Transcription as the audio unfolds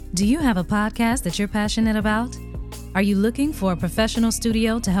Do you have a podcast that you're passionate about? Are you looking for a professional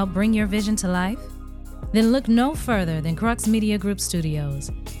studio to help bring your vision to life? Then look no further than Crux Media Group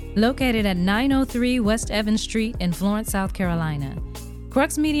Studios. Located at 903 West Evans Street in Florence, South Carolina.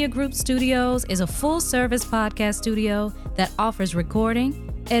 Crux Media Group Studios is a full-service podcast studio that offers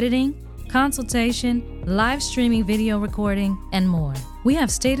recording, editing, consultation, live streaming video recording, and more. We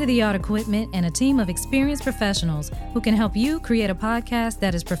have state-of-the-art equipment and a team of experienced professionals who can help you create a podcast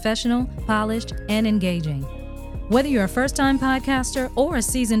that is professional, polished, and engaging. Whether you're a first-time podcaster or a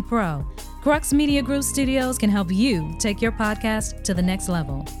seasoned pro, Crux Media Group Studios can help you take your podcast to the next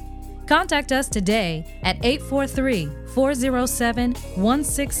level. Contact us today at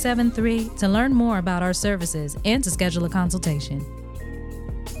 843-407-1673 to learn more about our services and to schedule a consultation.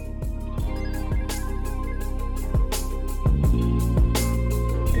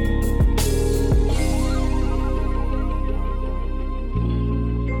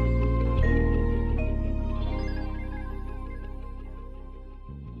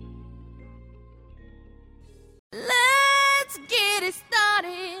 Let's get it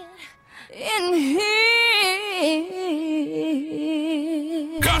started in here.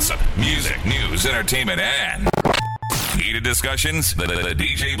 Gossip, music, news, entertainment, and heated discussions. The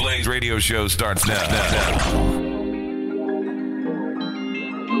DJ Blaze radio show starts now.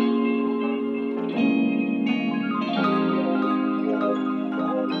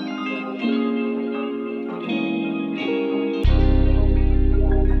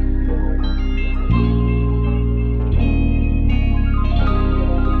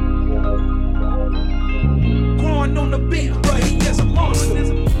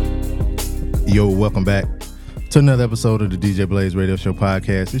 Yo, welcome back to another episode of the DJ Blaze Radio Show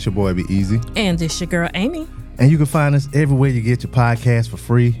podcast. It's your boy Be Easy, And this your girl Amy. and you can find us everywhere you get your podcast for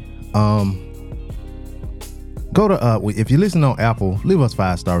free. Go to if you listen on Apple, leave us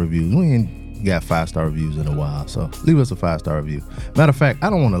 5-star reviews. We ain't got 5-star reviews in a while, so leave us a 5-star review. Matter of fact, I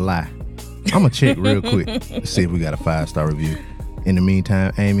don't want to lie. I'm gonna check real quick to see if we got a 5-star review. In the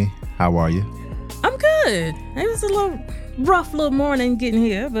meantime, Amy, how are you? I'm good. It was a little rough little morning getting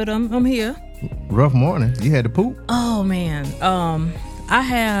here, but I'm here. Rough morning. You had to poop? Oh man. I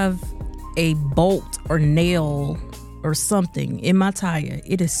have a bolt or nail or something in my tire.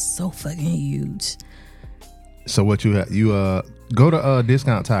 It is so fucking huge. So what you have? You go to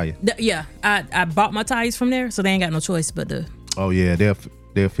Discount Tire. Yeah, I bought my tires from there, so they ain't got no choice but to. Oh yeah, they'll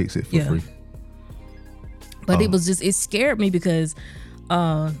fix it for free. But it scared me because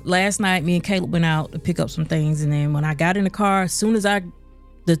last night me and Caleb went out to pick up some things, and then when I got in the car, as soon as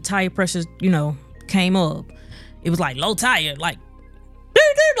the tire pressure, came up, it was like low tire, like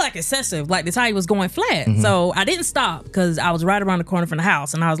excessive, like the tire was going flat. Mm-hmm. So I didn't stop because I was right around the corner from the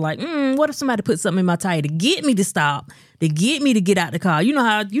house, and I was like, what if somebody put something in my tire to get me to stop, to get me to get out the car? You know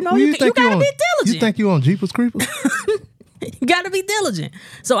how you gotta be diligent. You think you on Jeepers Creepers? You gotta be diligent.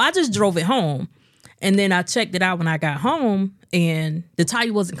 So I just drove it home, and then I checked it out when I got home, and the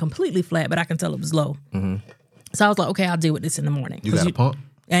tire wasn't completely flat, but I can tell it was low. Mm-hmm. So I was like, okay, I'll deal with this in the morning. You got a pump?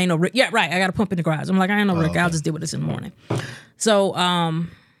 I ain't no Rick. Yeah, right. I got a pump in the garage. I'm like, I ain't no Rick. Okay. I'll just deal with this in the morning. So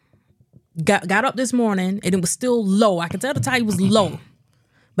got up this morning, and it was still low. I could tell the tire was low,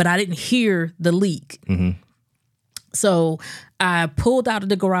 but I didn't hear the leak. Mm-hmm. So I pulled out of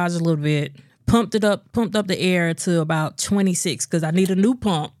the garage a little bit, pumped up the air to about 26 because I need a new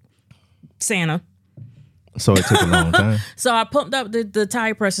pump. Santa. So it took a long time. So I pumped up the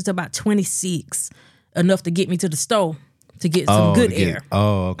tire pressure to about 26, enough to get me to the store to get some good air.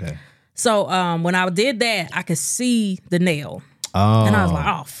 Okay. So when I did that, I could see the nail. Oh. And I was like,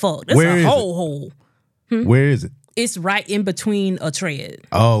 oh, fuck. That's a whole hole. Where is it? It's right in between a tread.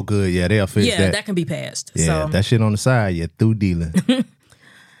 Oh, good. Yeah, they'll fix that. Yeah, that can be passed. Yeah, that shit on the side, you're through dealing.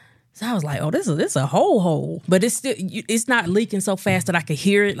 So I was like, oh, this is a whole hole. But it's not leaking so fast that I could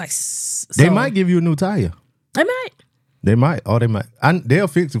hear it. They might give you a new tire. They might. They might. Oh, they might. They'll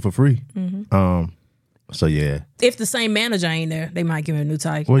fix it for free. Mm-hmm. So yeah. If the same manager ain't there, they might give me a new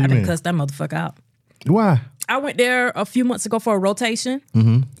tire. What do you mean? I done cuss that motherfucker out. Why? I went there a few months ago for a rotation,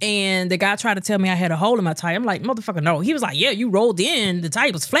 and the guy tried to tell me I had a hole in my tire. I'm like, motherfucker, no. He was like, yeah, you rolled in. The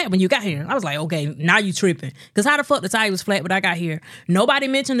tire was flat when you got here. I was like, okay, now you tripping. Because how the fuck the tire was flat when I got here? Nobody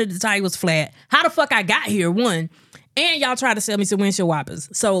mentioned that the tire was flat. How the fuck I got here, one. And y'all tried to sell me some windshield wipers.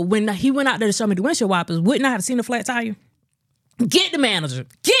 So when he went out there to show me the windshield wipers, wouldn't I have seen a flat tire? Get the manager.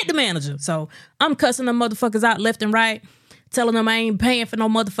 So I'm cussing them motherfuckers out left and right, telling them I ain't paying for no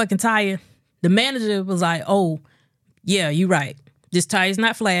motherfucking tire. The manager was like, oh, yeah, you right. This tire's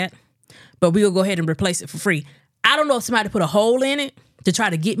not flat, but we'll go ahead and replace it for free. I don't know if somebody put a hole in it to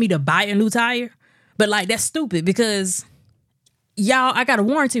try to get me to buy a new tire, but like that's stupid because y'all, I got a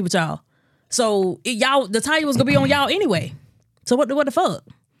warranty with y'all. So the tire was gonna be on y'all anyway. So what the fuck?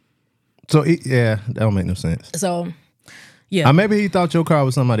 So that don't make no sense. So yeah, maybe he thought your car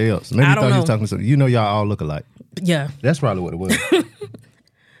was somebody else. Maybe he thought he was talking to somebody. You know, y'all all look alike. Yeah, that's probably what it was.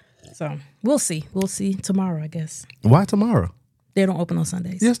 So we'll see. We'll see tomorrow, I guess. Why tomorrow? They don't open on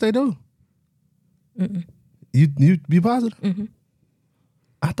Sundays. Yes, they do. You positive? Mm-hmm.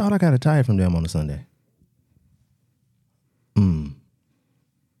 I thought I got a tire from them on a Sunday.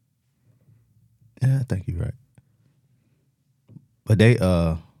 Yeah, I think you're right. But they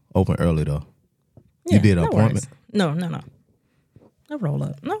open early though. Yeah, you did an appointment? No. No roll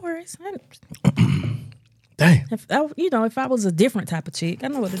up. No worries. Dang. If I was a different type of chick, I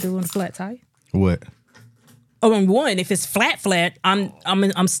know what to do in a flat tire. What? Oh, and one, if it's flat,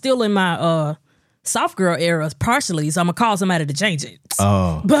 I'm still in my soft girl era partially, so I'm gonna call somebody to change it.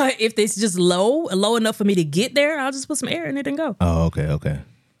 Oh. But if it's just low enough for me to get there, I'll just put some air in it and go. Oh, okay.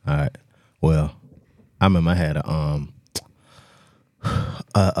 All right. Well, I remember I had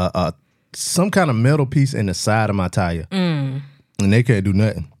some kind of metal piece in the side of my tire, and they can't do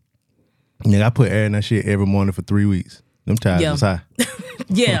nothing. Nigga, I put air in that shit every morning for 3 weeks. Them tires was high.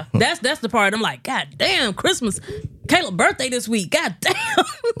 Yeah, that's the part. I'm like, God damn, Christmas, Caleb's birthday this week. God damn.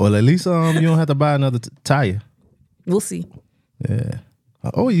 Well, at least you don't have to buy another tire. We'll see. Yeah.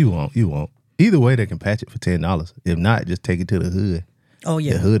 Oh, you won't. Either way, they can patch it for $10. If not, just take it to the hood. Oh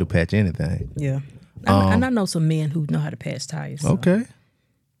yeah, the hood will patch anything. Yeah, and I know some men who know how to patch tires. So. Okay.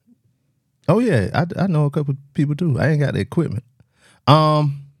 Oh yeah, I know a couple people too. I ain't got the equipment.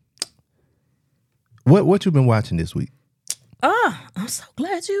 What you been watching this week? I'm so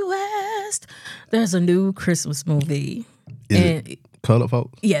glad you asked. There's a new Christmas movie. Is it Colored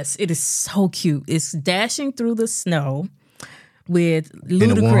Folks? Yes, it is so cute. It's Dashing Through the Snow with Ludacris.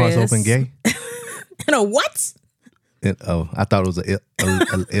 In a One Horse Open Gay? In a what? I thought it was a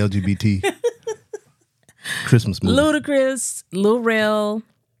LGBT Christmas movie. Ludacris, Lil Rel,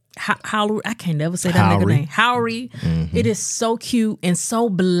 I can't never say that nigga name. Howery. Mm-hmm. It is so cute and so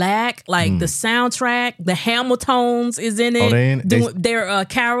black. Like the soundtrack, the Hamiltones is in it. They're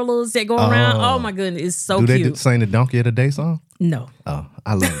carolers that go around. Oh my goodness, it's so cute. Do they sing the Donkey of the Day song? No. Oh,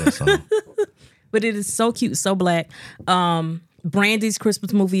 I love that song. But it is so cute, so black. Brandy's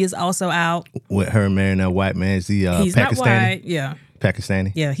Christmas movie is also out. With her marrying that white man. Is he He's Pakistani? Not white. Yeah.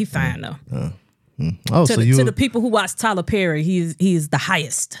 Pakistani? Yeah, he fine though. Oh, to the people who watch Tyler Perry, he is the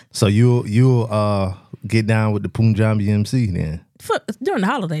highest. So you'll get down with the Punjabi MC then? During the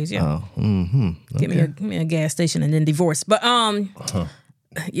holidays, yeah. Oh, okay. Give me a gas station and then divorce. But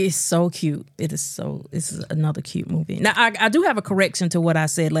it's so cute. It's another cute movie. Now I do have a correction to what I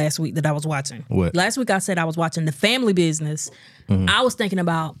said last week that I was watching. What? Last week I said I was watching The Family Business. Mm-hmm. I was thinking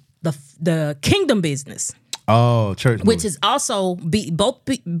about the Kingdom Business. Oh, church, which is also both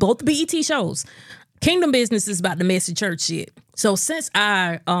BET shows. Kingdom Business is about the messy church shit. So since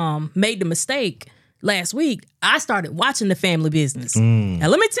I made the mistake last week, I started watching The Family Business. Now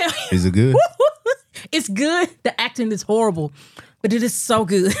let me tell you, is it good? It's good. The acting is horrible, but it is so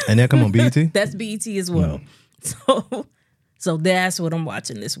good. And that come on BET? That's BET as well. So that's what I'm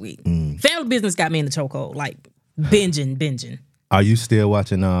watching this week. Family Business got me in the chokehold, like binging. Are you still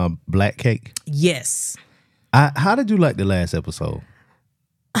watching Black Cake? Yes. How did you like the last episode?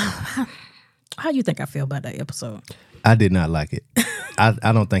 How you think I feel about that episode? I did not like it.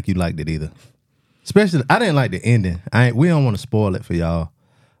 I don't think you liked it either. Especially, I didn't like the ending. We don't want to spoil it for y'all,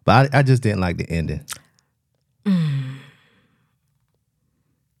 but I just didn't like the ending. I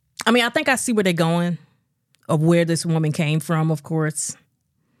mean, I think I see where they're going, of where this woman came from, of course.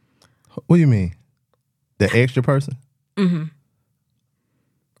 What do you mean? The extra person? Mm-hmm.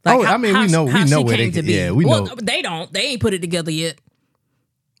 Like we know where they to be. Yeah, we know. They don't. They ain't put it together yet.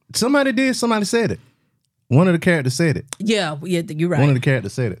 Somebody did. Somebody said it. One of the characters said it. Yeah, you're right. One of the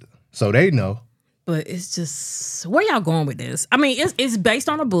characters said it. So they know. But it's just, where y'all going with this? I mean, it's based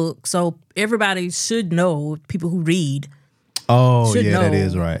on a book, so everybody should know, people who read. Oh, yeah, that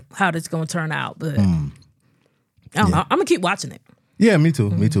is right. How this going to turn out. But I don't know. I'm going to keep watching it. Yeah, me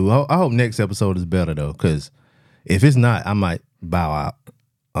too. Me too. I hope next episode is better, though, because if it's not, I might bow out.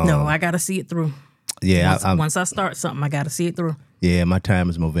 No, I got to see it through. Yeah. Once I start something, I got to see it through. Yeah, my time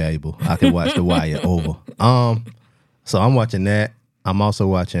is more valuable. I can watch The Wire over. So I'm watching that. I'm also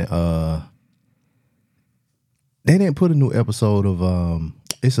watching, they didn't put a new episode of,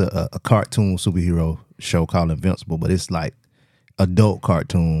 it's a cartoon superhero show called Invincible, but it's like adult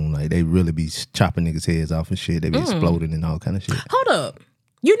cartoon. Like they really be chopping niggas' heads off and shit. They be exploding and all kind of shit. Hold up.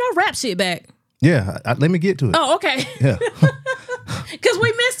 You know rap shit back. Yeah, let me get to it. Oh, okay. Yeah. Because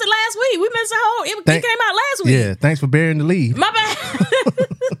we missed it last week. We missed the whole. It came out last week. Yeah, thanks for bearing the lead. My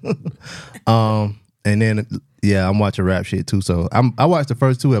bad. And then I'm watching rap shit too. So I watched the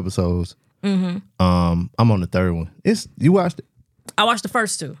first 2 episodes. Mm-hmm. I'm on the 3rd one. You watched it? I watched the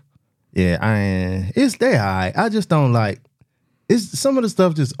first 2. Yeah, they alright. I just don't like. It's some of the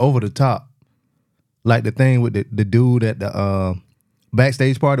stuff just over the top. Like the thing with the dude at the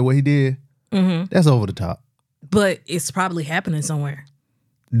backstage party, what he did. Mm-hmm. That's over the top. But it's probably happening somewhere.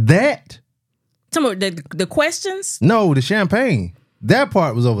 That? Some of the questions? No, the champagne. That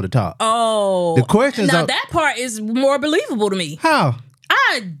part was over the top. Oh. The questions. Now that part is more believable to me. How?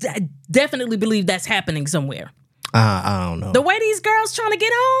 I definitely believe that's happening somewhere. I don't know. The way these girls trying to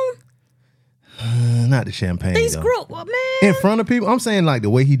get on? Not the champagne. These group, man. In front of people? I'm saying like the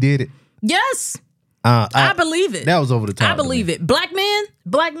way he did it. Yes. I believe it. That was over the top. I believe it. Black men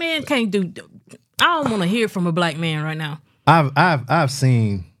can't do. I don't want to hear from a black man right now. I've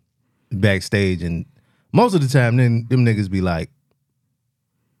seen backstage, and most of the time, then them niggas be like,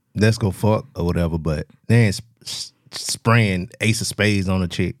 "Let's go fuck" or whatever, but they ain't spraying Ace of Spades on a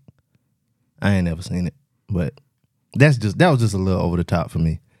chick. I ain't never seen it, but that was just a little over the top for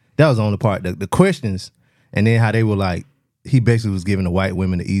me. That was the only part. The questions, and then how they were like. He basically was giving the white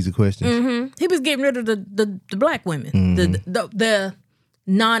women the easy questions. Mm-hmm. He was getting rid of the black women, the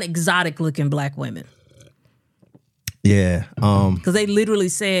non-exotic looking black women. Yeah, because they literally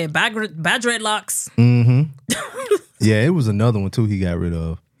said bye dreadlocks. Mm-hmm. Yeah, it was another one too. He got rid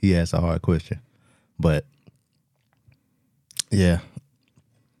of. He asked a hard question, but yeah,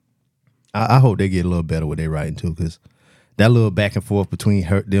 I hope they get a little better with their writing too, because that little back and forth between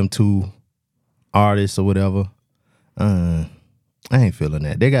them 2 artists or whatever. I ain't feeling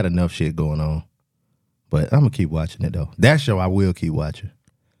that. They got enough shit going on. But I'm going to keep watching it, though. That show I will keep watching.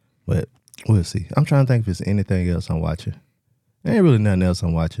 But we'll see. I'm trying to think if there's anything else I'm watching. There ain't really nothing else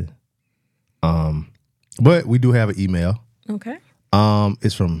I'm watching. But we do have an email. Okay.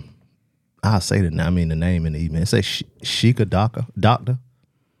 It's from, I'll say the name in the email. It says Sheikah Doctor.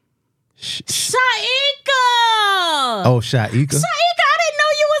 Shaika! Oh, Shaika?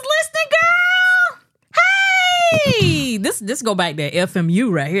 Hey, this go back to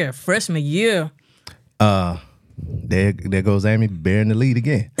FMU right here, freshman year. There goes Amy bearing the lead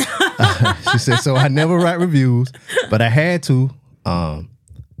again. She said, "So I never write reviews, but I had to."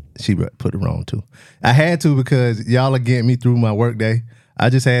 She put it wrong too. I had to because y'all are getting me through my work day. I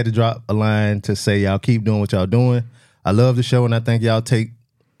just had to drop a line to say y'all keep doing what y'all doing. I love the show and I think y'all take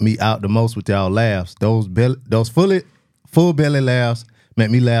me out the most with y'all laughs. Those full belly laughs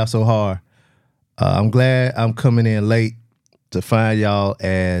make me laugh so hard. I'm glad I'm coming in late to find y'all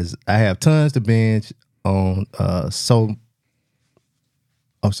as I have tons to binge on. Hold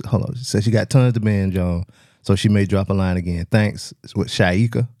on. She said she got tons to binge on, so she may drop a line again. Thanks. It's with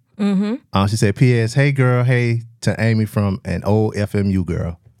Shaika. Mm-hmm. She said, P.S. Hey, girl. Hey to Amy from an old FMU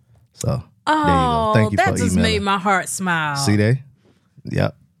girl. So there you go. Thank you for that just emailing. made my heart smile. See that?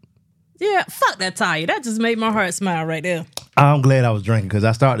 Yep. Yeah, fuck that Taya. That just made my heart smile right there. I'm glad I was drinking because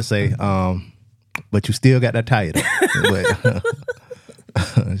I started to say, but you still got that tired.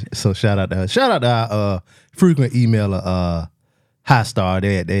 So shout out to her. Shout out to our frequent emailer, High Star.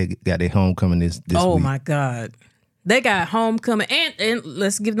 They got their homecoming this week. Oh my God. They got homecoming and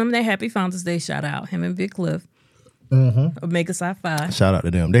let's give them their happy Founders Day shout out. Him and Big Cliff. Mm-hmm. Omega Sci-Fi. Shout out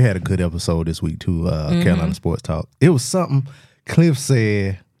to them. They had a good episode this week too, Carolina Sports Talk. It was something Cliff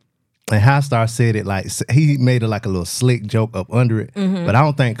said. And High Star said it like, he made it like a little slick joke up under it. Mm-hmm. But I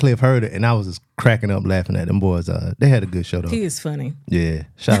don't think Cliff heard it. And I was just cracking up laughing at them boys. They had a good show though. He is funny. Yeah.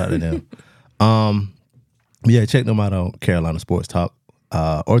 Shout out to them. Yeah, check them out on Carolina Sports Talk.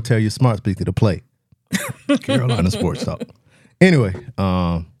 Or tell your smart speaker to play Carolina Sports Talk. Anyway,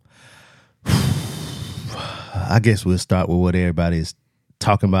 I guess we'll start with what everybody is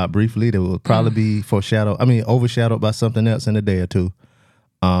talking about briefly. That will probably be overshadowed by something else in a day or two.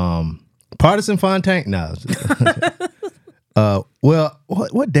 Partisan Fontaine. No. Well,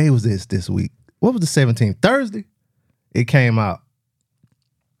 what day was this week? What was the 17th? Thursday? It came out.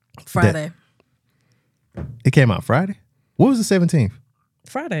 Friday. It came out Friday? What was the 17th?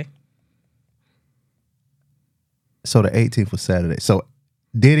 Friday. So the 18th was Saturday. So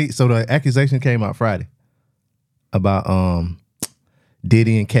the accusation came out Friday about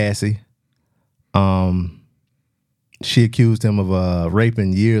Diddy and Cassie. She accused him of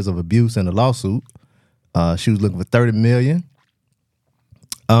raping years of abuse in a lawsuit. She was looking for $30 million.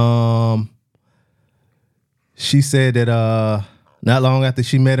 She said that not long after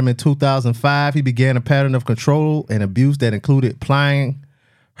she met him in 2005, he began a pattern of control and abuse that included plying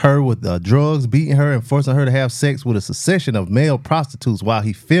her with drugs, beating her, and forcing her to have sex with a succession of male prostitutes while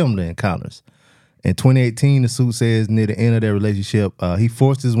he filmed the encounters. In 2018, the suit says near the end of their relationship, he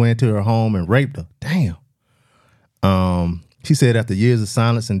forced his way into her home and raped her. Damn. She said, after years of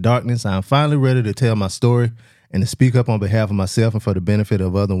silence and darkness, I am finally ready to tell my story and to speak up on behalf of myself and for the benefit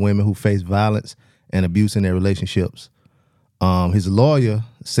of other women who face violence and abuse in their relationships. His lawyer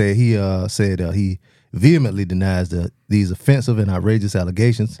said he vehemently denies these offensive and outrageous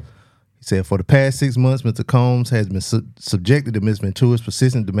allegations. He said, for the past 6 months, Mr. Combs has been subjected to Ms. Ventura's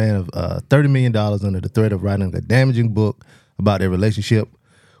persistent demand of $30 million under the threat of writing a damaging book about their relationship,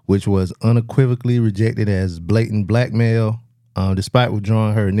 which was unequivocally rejected as blatant blackmail. Despite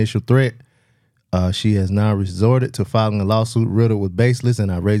withdrawing her initial threat, she has now resorted to filing a lawsuit riddled with baseless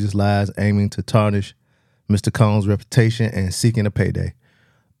and outrageous lies aiming to tarnish Mr. Combs' reputation and seeking a payday.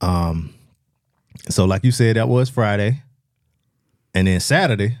 So like you said, that was Friday. And then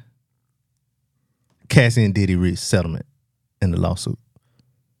Saturday, Cassie and Diddy reached settlement in the lawsuit.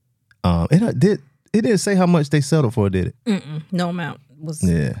 It didn't say how much they settled for, did it? No amount was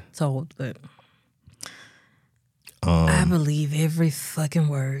told, but I believe every fucking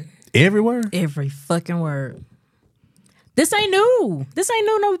word. Every word? Every fucking word. This ain't new. This ain't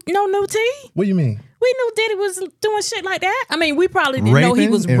no new tea. What do you mean? We knew Diddy was doing shit like that. I mean, we probably didn't know he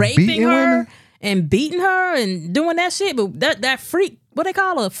was raping her women? and beating her and doing that shit, but that freak, what they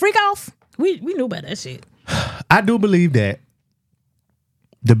call her, freak off, we knew about that shit. I do believe that.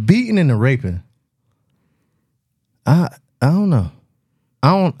 The beating and the raping, I don't know.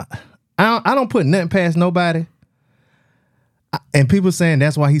 I don't put nothing past nobody. And people saying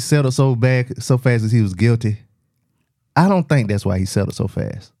that's why he settled so fast as he was guilty. I don't think that's why he settled so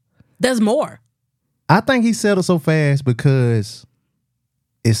fast. There's more. I think he settled so fast because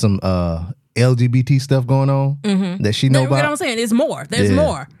it's some LGBT stuff going on that she know about. You know what I'm saying? It's more. There's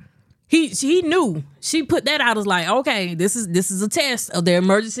more. He knew. She put that out as like, okay, this is a test of their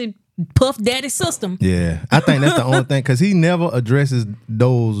emergency Puff Daddy system. Yeah, I think that's the only thing, because he never addresses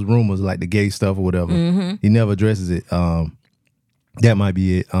those rumors like the gay stuff or whatever. He never addresses it. That might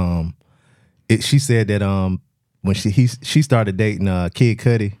be it. She said that when she started dating Kid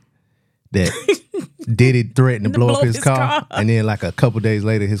Cudi, that Diddy threatened to blow up his car, and then like a couple days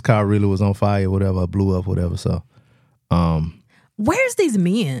later, his car really was on fire, whatever, blew up, whatever. So, where's these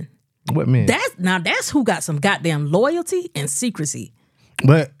men? What men? That's who got some goddamn loyalty and secrecy.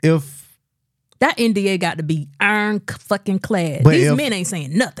 But if that NDA got to be iron fucking clad, these men ain't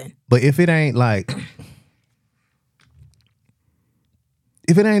saying nothing. But if it ain't like,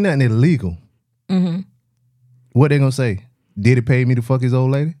 if it ain't nothing illegal, what they gonna say? Diddy paid me to fuck his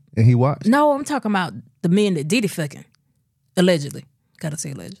old lady and he watched? No, I'm talking about the men that Diddy fucking. Allegedly. Gotta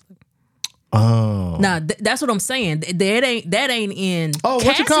say allegedly. Oh. Nah, that's what I'm saying. That ain't in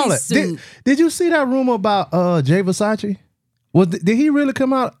what you call it? suit. Did you see that rumor about Jay Versace? Did he really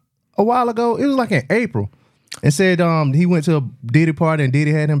come out a while ago? It was like in April. And said he went to a Diddy party and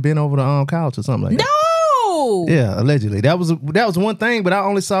Diddy had him bent over the couch or something like that. No! Yeah, allegedly. That was one thing, but I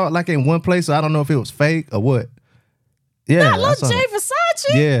only saw it like in one place, so I don't know if it was fake or what. Yeah. Not little Jay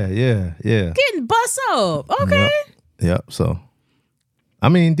Versace? Yeah. Getting bust up. Okay. Yep. So, I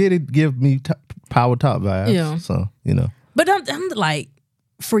mean, Diddy give me power top vibes. Yeah. So, you know. But I'm like,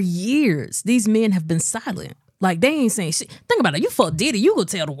 for years, these men have been silent. Like, they ain't saying shit. Think about it. You fuck Diddy, you go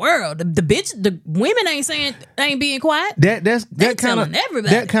tell the world. The women ain't being quiet. That telling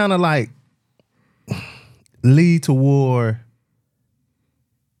everybody. That kind of like lead toward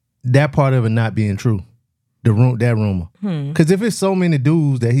that part of it not being true. That rumor. Because if it's so many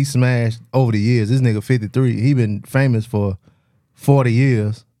dudes that he smashed over the years, this nigga 53, he been famous for 40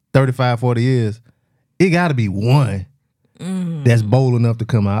 years, 35, 40 years. It got to be one that's bold enough to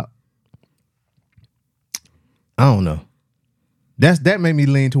come out. I don't know. That made me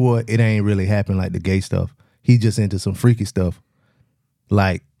lean toward it ain't really happened like the gay stuff. He just into some freaky stuff,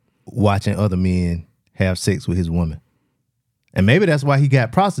 like watching other men have sex with his woman. And maybe that's why he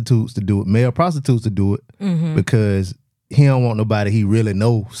got prostitutes to do it, male prostitutes to do it, because he don't want nobody he really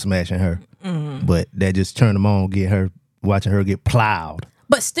know smashing her. But that just turned him on, watching her get plowed.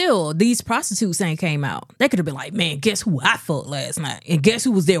 But still, these prostitutes ain't came out. They could have been like, man, guess who I fucked last night? And guess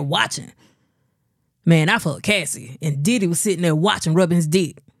who was there watching? Man, I fucked Cassie. And Diddy was sitting there watching, rubbing his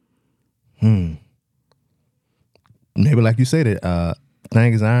dick. Maybe like you said, that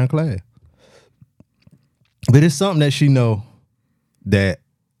thing is ironclad. But it's something that she know that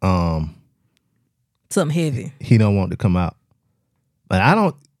something heavy. He don't want to come out. But I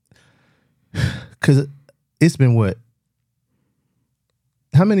don't, because it's been what?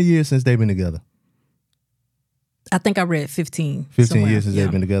 How many years since they've been together? I think I read 15. 15 years since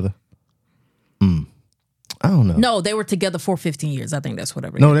they've been together? I don't know. No, they were together for 15 years. I think that's what I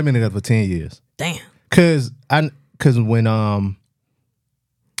read. No, they've been together for 10 years. Damn. Cause when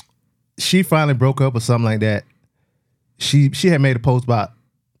she finally broke up or something like that, she had made a post about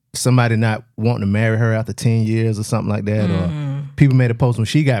somebody not wanting to marry her after 10 years or something like that. Or people made a post when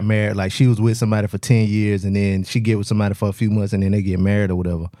she got married, like she was with somebody for 10 years and then she get with somebody for a few months and then they get married or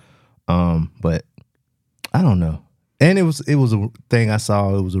whatever. But I don't know. And it was a thing I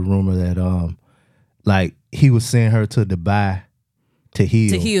saw. It was a rumor that like he was sending her to Dubai to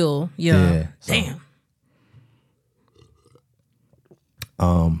heal. To heal, yeah. So, damn.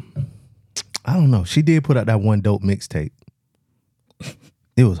 I don't know. She did put out that one dope mixtape.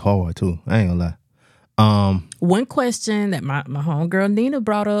 It was hard too. I ain't gonna lie. One question that my homegirl Nina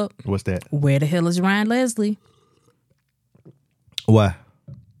brought up. What's that? Where the hell is Ryan Leslie? Why?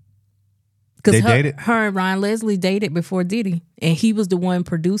 Because They dated? her and Ryan Leslie dated before Diddy, and he was the one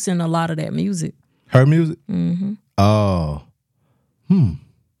producing a lot of that music. Her music? Mm-hmm. Oh.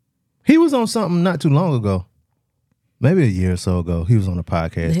 He was on something not too long ago. Maybe a year or so ago. He was on a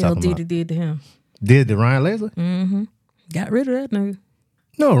podcast The hell talking Diddy about... did to him. Did the Ryan Leslie? Got rid of that nigga.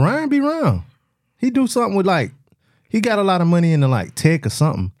 No, Ryan be around. He do something with like... He got a lot of money into like tech or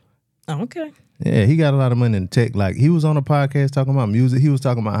something. Oh, okay. Yeah, he got a lot of money in tech. Like he was on a podcast talking about music. He was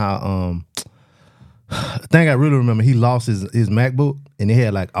talking about how... I think I really remember he lost his MacBook and he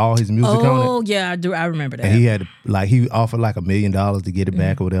had like all his music on it. Oh yeah, I do. I remember that. And he had like he offered like $1 million to get it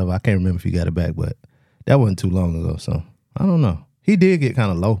back or whatever. I can't remember if he got it back, but that wasn't too long ago. So I don't know. He did get kind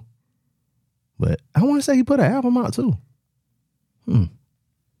of low, but I want to say he put an album out too. I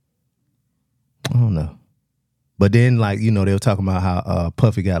don't know. But then like they were talking about how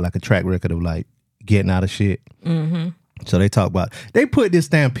Puffy got like a track record of like getting out of shit. Mm-hmm. So they put this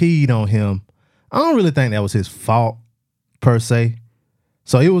stampede on him. I don't really think that was his fault per se.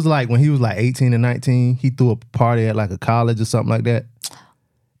 So it was like when he was like 18 and 19, he threw a party at like a college or something like that.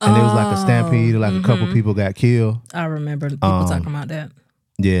 And it was like a stampede, like a couple people got killed. I remember people talking about that.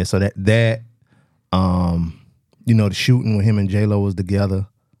 Yeah, so that the shooting when him and J-Lo was together.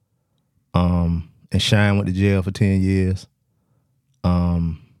 And Shine went to jail for 10 years.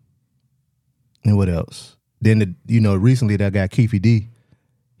 And what else? Then recently that guy Keefe D,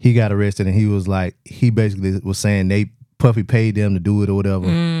 he got arrested and he was like, he basically was saying Puffy paid them to do it or whatever.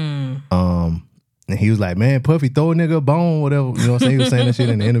 And he was like, man, Puffy throw a nigga a bone, whatever. You know what I'm saying? He was saying that shit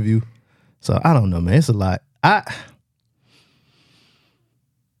in the interview. So I don't know, man. It's a lot. I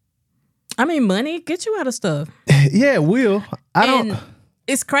mean, money get you out of stuff. Yeah, it will.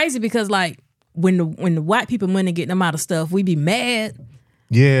 It's crazy because like when the white people money get them out of stuff, we be mad.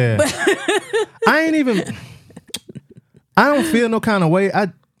 Yeah. I don't feel no kind of way.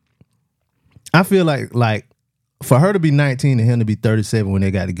 I feel like for her to be 19 and him to be 37 when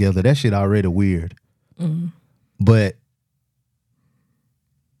they got together, that shit already weird. Mm-hmm. But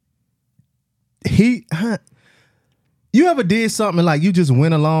you ever did something like you just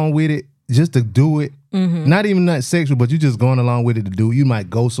went along with it just to do it? Mm-hmm. Not even that sexual, but you just going along with it to do it. You might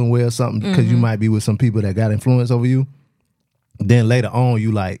go somewhere or something because you might be with some people that got influence over you. Then later on,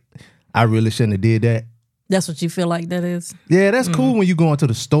 you like, I really shouldn't have did that. That's what you feel like that is? Yeah, that's cool when you go into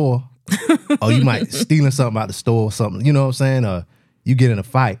the store. Or you might stealing something out the store or something. You know what I'm saying? Or you get in a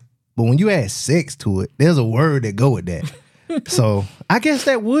fight. But when you add sex to it, there's a word that go with that. So I guess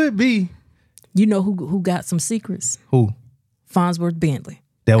that would be. You know who got some secrets? Who? Farnsworth Bentley.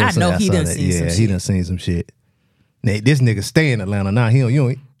 That was I know he done seen some shit. He done seen some shit. Now, this nigga stay in Atlanta now. You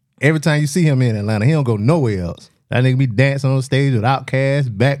don't, every time you see him in Atlanta, he don't go nowhere else. That nigga be dancing on stage with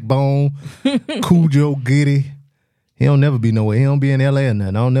Outkast, Backbone, Cool Joe Goody. He don't never be nowhere. He don't be in LA or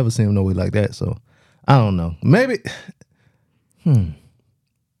nothing. I don't never see him nowhere like that. So I don't know. Maybe.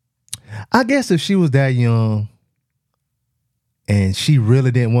 I guess if she was that young and she really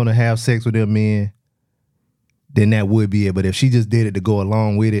didn't want to have sex with them men, then that would be it. But if she just did it to go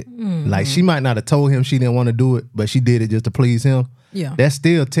along with it, like she might not have told him she didn't want to do it, but she did it just to please him. Yeah. That's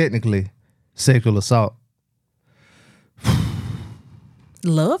still technically sexual assault.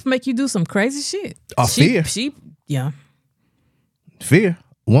 Love make you do some crazy shit. Fear. Yeah. Fear.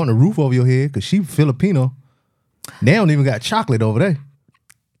 Wanting a roof over your head because she Filipino. They don't even got chocolate over there.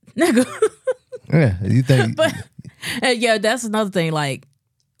 Nigga. Yeah, you think. But yeah, that's another thing. Like,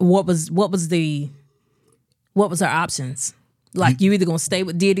 what was our options? Like, you either gonna stay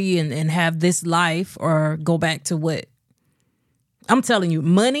with Diddy and have this life or go back to what? I'm telling you,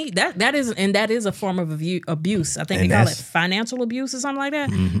 money, that is a form of abuse. I think they call it financial abuse or something like that.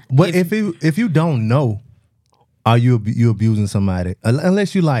 Mm-hmm. But if you don't know, are you abusing somebody?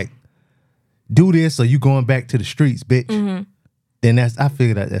 Unless you like do this or you going back to the streets, bitch. Then I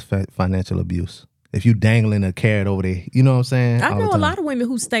figure that's financial abuse. If you dangling a carrot over there, you know what I'm saying? I know a lot of women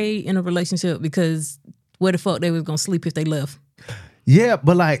who stay in a relationship because where the fuck they was gonna sleep if they left. Yeah,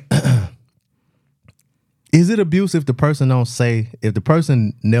 but like, is it abuse if the person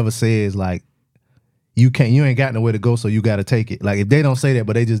never says like, you ain't got nowhere to go, so you got to take it. Like if they don't say that,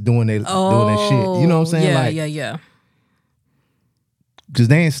 but they just doing their shit. You know what I'm saying? Yeah. Because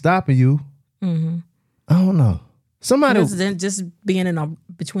they ain't stopping you. I don't know. Somebody just being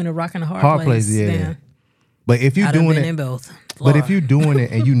between a rock and a hard place. Yeah. But if you doing it, in both. but if you doing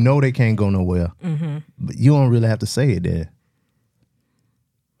it and you know they can't go nowhere, but you don't really have to say it there.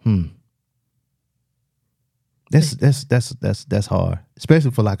 That's hard,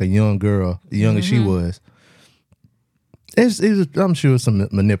 especially for like a young girl, young as she was. I'm sure some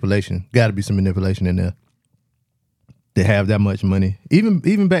manipulation. Got to be some manipulation in there to have that much money.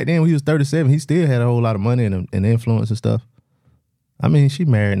 Even back then when he was 37, he still had a whole lot of money and influence and stuff. I mean, she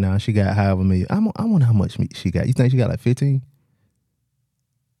married now. She got however many. I wonder how much she got. You think she got like 15?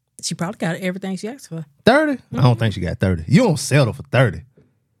 She probably got everything she asked for. 30? I don't think she got 30. You don't settle for 30.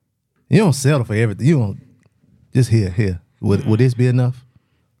 You don't settle for everything. You don't just here. Would this be enough?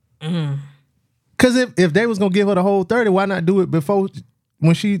 Because if they was gonna give her the whole 30, why not do it before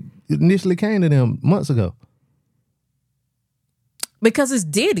when she initially came to them months ago? Because it's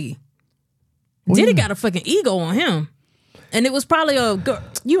Diddy. Diddy got a fucking ego on him. And it was probably a girl,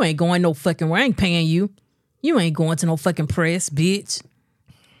 you ain't going no fucking where, I ain't paying you. You ain't going to no fucking press, bitch.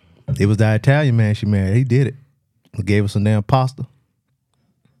 It was the Italian man she married. He did it. He gave her some damn pasta.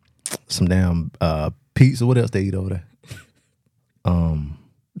 Some damn pizza. What else they eat over there?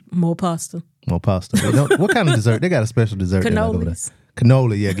 More pasta. More pasta. What kind of dessert? They got a special dessert. Cannolis. Like over there.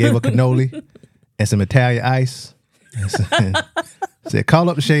 Cannoli, yeah. Gave her cannoli and some Italian ice. Said, call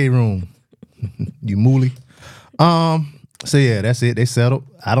up the shade room. You mooly. So yeah, that's it. They settled.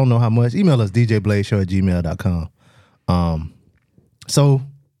 I don't know how much. Email us djbladeshow@gmail.com. So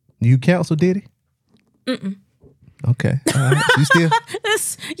you cancel Diddy? Okay. All right. You still?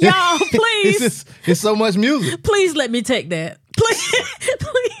 Y'all, please. It's so much music. Please let me take that. Please.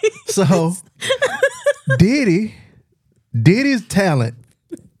 So Diddy's talent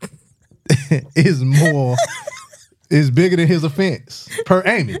is bigger than his offense per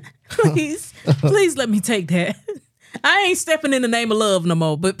Amy. Please let me take that. I ain't stepping in the name of love no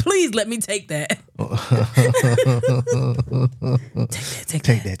more, but please let me take that.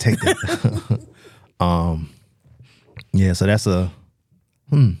 Take that. Yeah, so that's the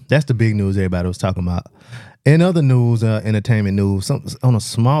big news everybody was talking about. In other news, entertainment news, on a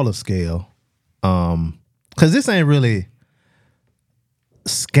smaller scale, because this ain't really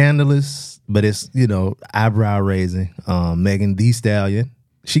scandalous, but it's, eyebrow raising. Megan Thee Stallion,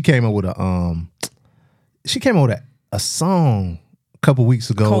 she came up with a song a couple weeks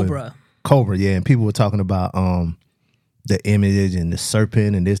ago. Cobra, yeah, and people were talking about the image and the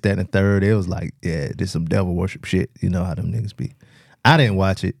serpent and this, that, and the third. It was like, yeah, this some devil worship shit. You know how them niggas be. I didn't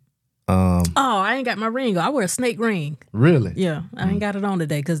watch it. I ain't got my ring. I wear a snake ring. Really? Yeah, I ain't got it on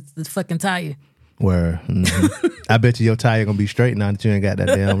today because the fucking tire. Where I bet you your tire gonna be straight now that you ain't got that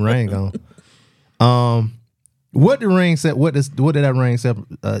damn ring on. What the ring said? What did that ring say?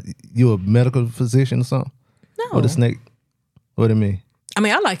 You a medical physician or something? No. Or the snake? What do it mean? I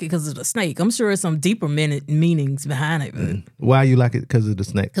mean, I like it because of the snake. I'm sure there's some deeper meanings behind it. But why you like it? Because of the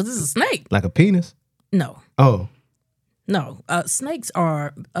snake? Because it's a snake. Like a penis? No. Oh. No. Snakes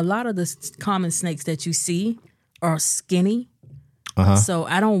are, a lot of the common snakes that you see are skinny. So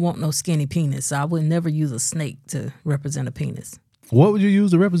I don't want no skinny penis. So I would never use a snake to represent a penis. What would you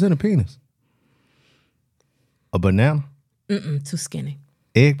use to represent a penis? A banana? Too skinny.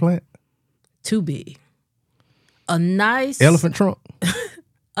 Eggplant? Too big. A nice... Elephant trunk?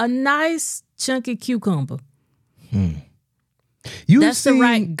 A nice chunky cucumber. That's the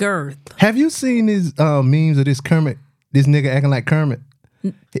right girth. Have you seen these memes of this Kermit, this nigga acting like Kermit?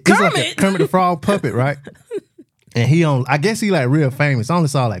 It's Kermit? like a Kermit the Frog puppet, right? And I guess he like real famous. I only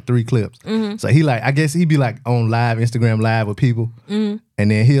saw like 3 clips. So I guess he be like on live, Instagram live with people. And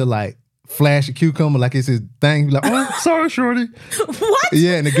then he'll like flash a cucumber like it's his thing. Be like, oh, sorry, shorty. What?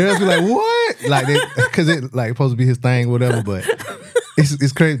 Yeah, and the girls be like, what? Like, because it like supposed to be his thing, whatever. But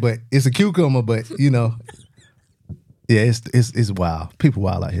it's crazy. But it's a cucumber. But yeah, it's wild. People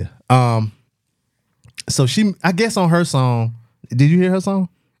wild out here. So I guess on her song, did you hear her song?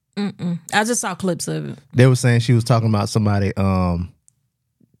 I just saw clips of it. They were saying she was talking about somebody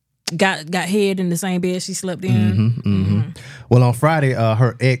got head in the same bed she slept in. Well, on Friday,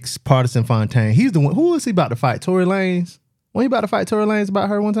 her ex, Partisan Fontaine, he's the one. Who was he about to fight? Tory Lanez? Wasn't he about to fight Tory Lanez about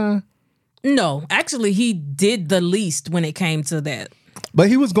her one time? No, actually, he did the least when it came to that. But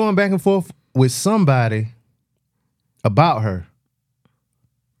he was going back and forth with somebody about her.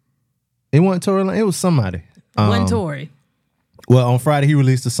 It wasn't Tory Lanez, it was somebody. One Tory. Well, on Friday, he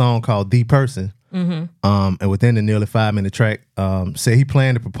released a song called The Person. And within the nearly 5-minute track, said he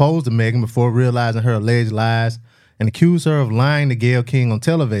planned to propose to Megan before realizing her alleged lies and accused her of lying to Gayle King on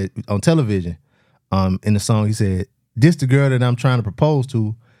television. In the song, he said, "This the girl that I'm trying to propose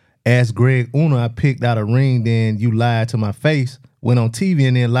to. Asked Greg Uno, I picked out a ring, then you lied to my face, went on TV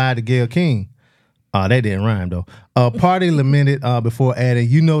and then lied to Gayle King." That didn't rhyme, though. Party lamented before adding,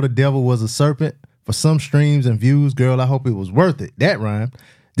 "You know the devil was a serpent. For some streams and views, girl, I hope it was worth it." That rhymed.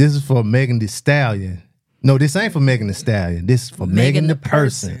 This is for Megan Thee Stallion. No, this ain't for Megan Thee Stallion. This is for Megan the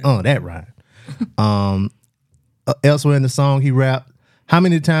person. That rhymed. Elsewhere in the song, he rapped, "How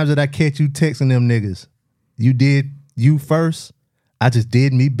many times did I catch you texting them niggas? You did you first. I just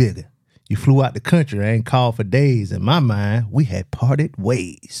did me bigger. You flew out the country. I ain't called for days. In my mind, we had parted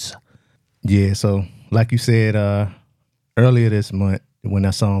ways." Yeah, so like you said earlier this month when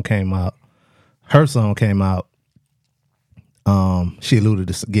that song came out, her song came out, she alluded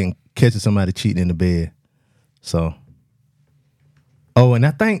to catching somebody cheating in the bed. So, and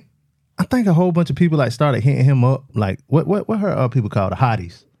I think a whole bunch of people like started hitting him up. Like what her people call the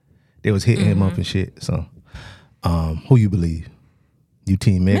hotties? They was hitting him up and shit. So, who you believe? You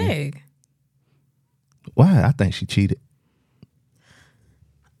team Megan? Meg. Why? I think she cheated.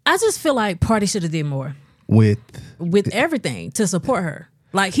 I just feel like Party should have did more With everything to support her.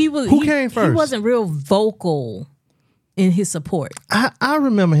 Like Who came first? He wasn't real vocal in his support. I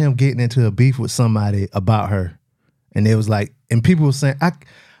remember him getting into a beef with somebody about her, and it was like, and people were saying,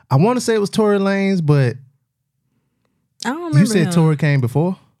 I want to say it was Tory Lanez, but I don't remember. You said him. Tory came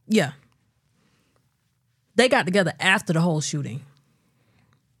before? Yeah, they got together after the whole shooting.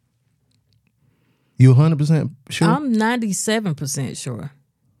 You 100% sure? I'm 97% sure.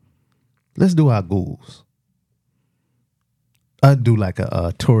 Let's do our Googles. I'd do like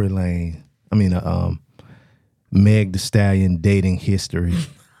a Tory Lanez. I mean, Meg Thee Stallion dating history.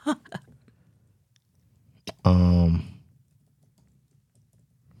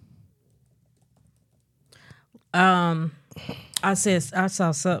 I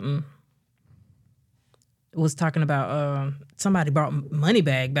saw something. It was talking about somebody brought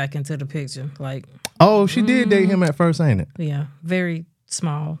Moneybagg back into the picture. Like, oh, she did date him at first, ain't it? Yeah, very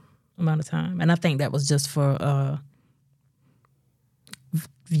small amount of time, and I think that was just for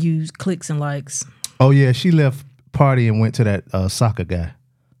views, clicks, and likes. Oh yeah, she left Party and went to that soccer guy.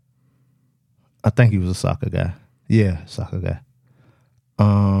 I think he was a soccer guy. Yeah, soccer guy.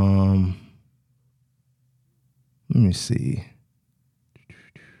 Let me see.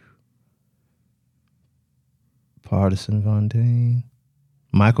 Partisan Fontaine,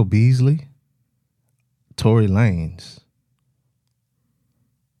 Michael Beasley, Tory Lanez.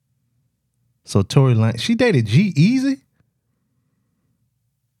 So Tory Lanez, she dated G-Eazy?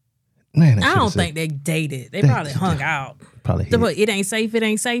 Man, I don't think they dated. They probably hung out. Probably hit. It ain't safe, it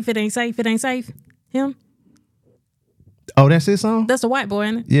ain't safe, it ain't safe, it ain't safe. Him? Oh, that's his song? That's the white boy,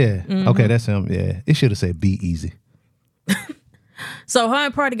 ain't it? Yeah. Mm-hmm. Okay, that's him. Yeah. It should have said Be Easy. So her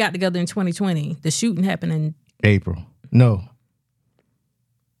and Party got together in 2020. The shooting happened in April. No.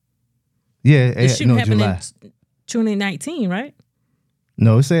 Yeah, the shooting happened July. in 2019, right?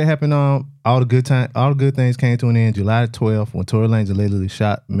 No, it said it happened on all the good things came to an end July 12th when Tory Lanez allegedly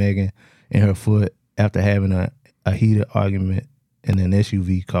shot Megan in her foot after having a heated argument in an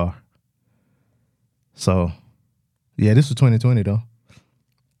SUV car. So, yeah, this was 2020 though.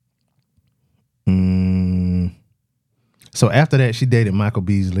 So after that, she dated Michael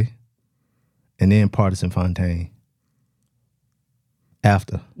Beasley and then Partisan Fontaine.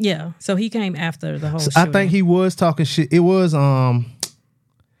 After. Yeah, so he came after the whole So shooting. I think he was talking shit. It was Tory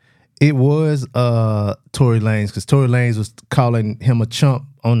Lanez, because Tory Lanez was calling him a chump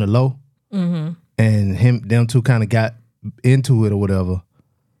on the low. Mm-hmm. And them two kind of got into it or whatever.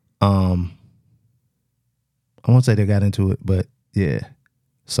 I won't say they got into it, but yeah.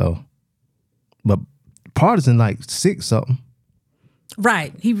 So, but Partisan like 6 something.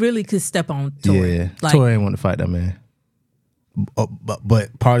 Right, he really could step on Tory. Yeah, Like, Tory ain't want to fight that man.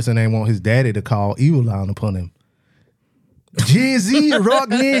 But Partisan ain't want his daddy to call evil line upon him. Jay-Z, Rock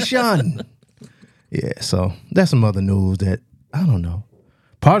Nation. Yeah, so that's some other news that, I don't know.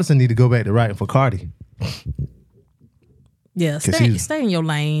 Partisan need to go back to writing for Cardi. yeah, stay in your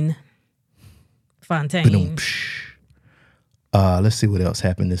lane, Fontaine. Let's see what else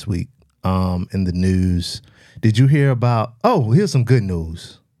happened this week in the news. Did you hear about, here's some good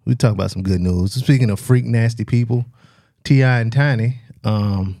news. We talk about some good news. Speaking of freak nasty people, T.I. and Tiny,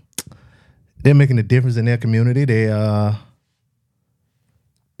 they're making a difference in their community. They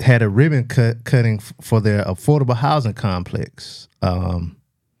had a ribbon cutting for their affordable housing complex.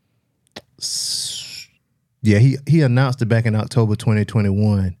 Yeah, he announced it back in October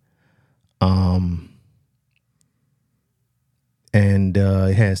 2021. And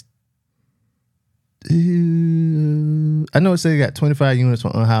it has, I know it said it got 25 units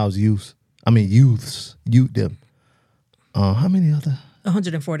for unhoused youths. Youth them. How many other?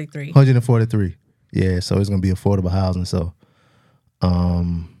 143. 143. Yeah, so it's gonna be affordable housing. So,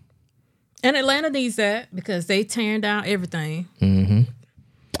 and Atlanta needs that because they tearing down everything. Mm-hmm.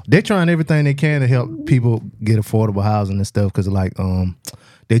 They're trying everything they can to help people get affordable housing and stuff. Because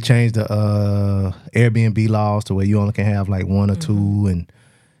they changed the Airbnb laws to where you only can have like one or two, and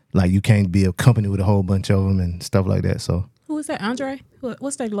like you can't be a company with a whole bunch of them and stuff like that. So who is that? Andre?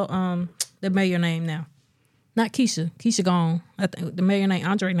 What's that? The mayor name now? Not Keisha. Keisha gone. I think the mayor name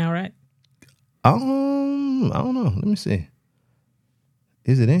Andre now, right? I don't know. Let me see.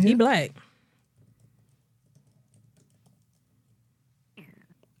 Is it in here? He black.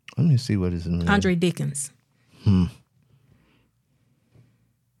 Let me see what is in there. Andre Dickens.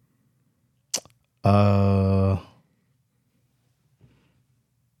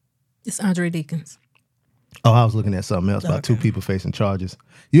 It's Andre Dickens. Oh, I was looking at something else about two people facing charges.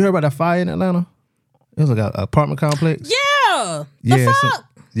 You heard about that fire in Atlanta? It was like an apartment complex. Yeah. The fuck?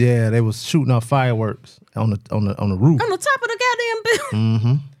 They was shooting off fireworks on the roof. On the top of the goddamn building.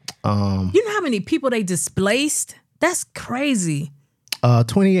 Mm-hmm. You know how many people they displaced? That's crazy.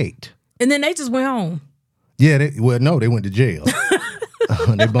 28. And then they just went home. Yeah, they went to jail.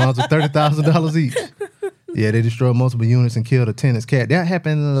 Their bonds were $30,000 each. Yeah, they destroyed multiple units and killed a tenant's cat. That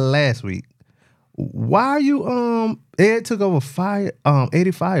happened last week. Why are you Ed took over 80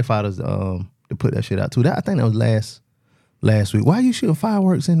 firefighters to put that shit out too. I think that was last week. Why are you shooting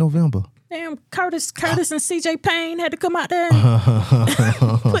fireworks in November? Damn, Curtis and CJ Payne had to come out there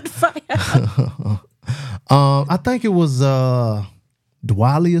and put the fire out. I think it was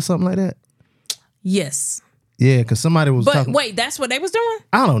Diwali or something like that. Yes. Yeah, because somebody was talking. Wait, that's what they was doing?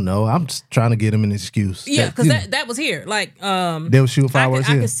 I don't know. I'm just trying to get them an excuse. Yeah, because that was here. Like they were shooting fireworks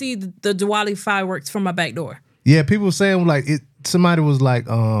here. I could see the Diwali fireworks from my back door. Yeah, people were saying like somebody was like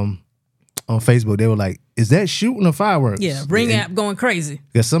on Facebook, they were like, is that shooting or fireworks? Yeah, Ring app going crazy.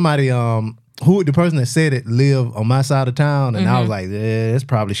 Because somebody the person that said it lived on my side of town, and I was like, yeah, it's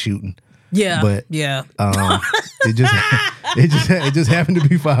probably shooting. Yeah. But yeah. It just happened to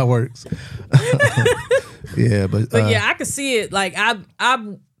be fireworks. Yeah, but yeah, I could see it. Like I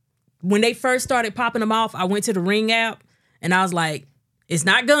when they first started popping them off, I went to the Ring app and I was like, it's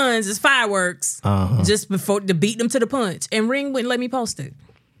not guns, it's fireworks. Just before to beat them to the punch. And Ring wouldn't let me post it.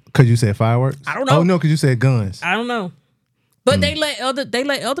 Cause you said fireworks? I don't know. Oh no, cause you said guns. I don't know. But they let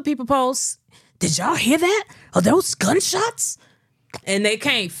other people post. Did y'all hear that? Are those gunshots? And they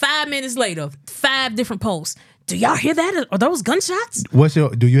came 5 minutes later, 5 different posts. Do y'all hear that? Are those gunshots?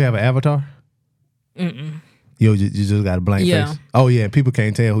 Do you have an avatar? Mm-mm. You just got a blank face. Oh yeah, people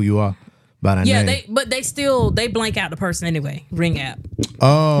can't tell who you are by that name. Yeah, they blank out the person anyway. Ring app.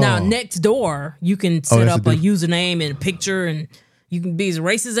 Oh. Now next door, you can set up a username and a picture, and you can be as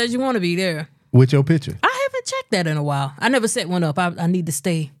racist as you want to be there. With your picture? I haven't checked that in a while. I never set one up. I need to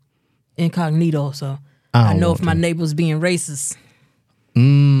stay incognito, so I know if my neighbor's being racist.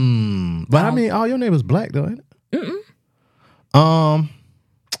 But I mean, all your neighbors black though, ain't it?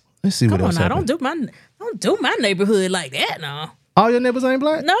 Let's see what else happened. Don't do my neighborhood like that now. All your neighbors ain't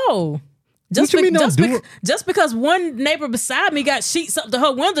black? No. Just because one neighbor beside me got sheets up to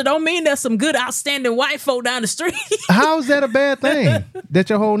her window don't mean there's some good outstanding white folk down the street. How is that a bad thing? That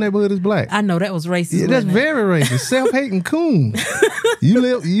your whole neighborhood is black? I know that was racist. Yeah, that's very racist. Self-hating coon. You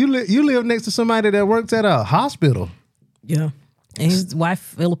live next to somebody that works at a hospital. Yeah. And his wife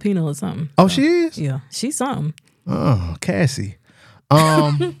Filipino or something. Oh, she is? Yeah. She's something. Oh, Cassie.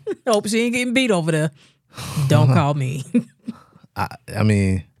 Hope she ain't getting beat over there. Don't call me. I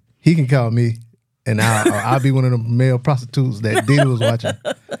mean, he can call me, and I'll be one of the male prostitutes that Diddy was watching,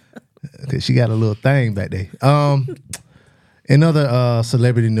 because she got a little thing back there. In other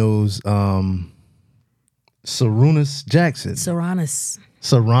celebrity news, Sarunas Jackson.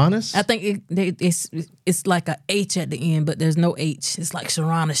 Sarunas? I think it's like a H at the end, but there's no H. It's like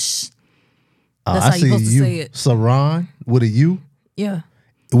Sarunas. That's how you're supposed to say it. Saran with a U? Yeah.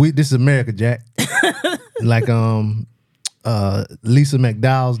 This is America, Jack. Like Lisa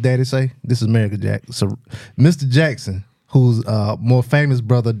McDowell's daddy say, this is America, Jack. So Mr. Jackson, who's more famous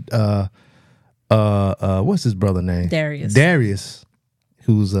brother, what's his brother name? Darius,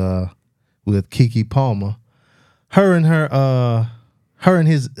 who's with Keke Palmer. Her and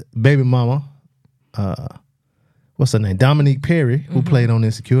his baby mama, what's her name? Dominique Perry, who played on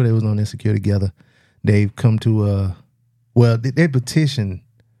Insecure. They was on Insecure together. They've come to they petitioned.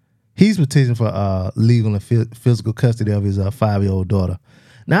 He's petitioned for legal and physical custody of his 5-year-old daughter.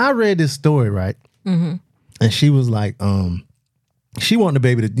 Now I read this story, right? And she was like, she wanted the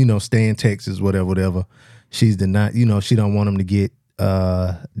baby to, stay in Texas, whatever. She's denied, she don't want him to get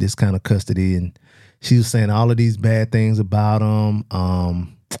this kind of custody, and she was saying all of these bad things about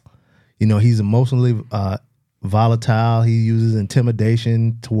him. He's emotionally volatile. He uses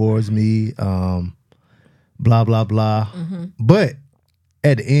intimidation towards me. Blah blah blah. But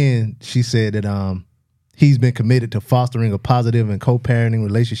at the end, she said that he's been committed to fostering a positive and co-parenting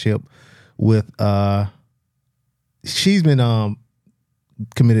relationship with. She's been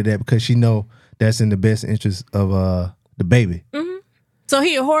committed to that because she know that's in the best interest of the baby. So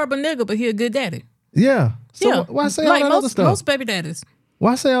he a horrible nigga, but he a good daddy. Yeah. So why say all that other stuff? Most baby daddies.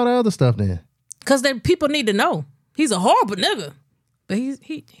 Why say all that other stuff then? Because people need to know he's a horrible nigga, but he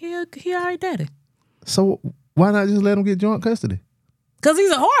all right daddy. So why not just let him get joint custody? Because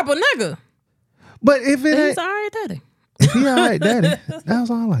he's a horrible nigga. But if it he's all right daddy. If he all right daddy, that was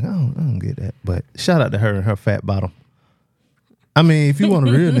all I'm like, I don't get that. But shout out to her and her fat bottom. I mean, if you want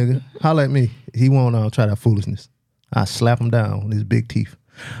a real nigga, holla at me. He won't try that foolishness. I slap him down with his big teeth.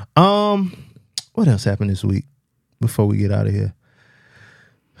 What else happened this week before we get out of here?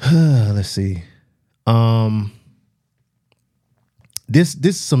 Let's see. This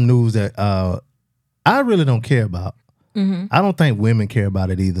is some news that I really don't care about. I don't think women care about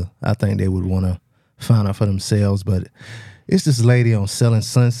it either. I think they would want to find out for themselves. But it's this lady on Selling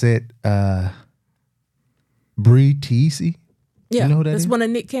Sunset, Bree Teesey. Yeah, you know who that is? One of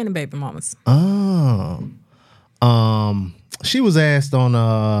Nick Cannon baby mamas. She was asked on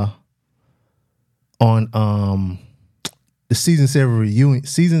the season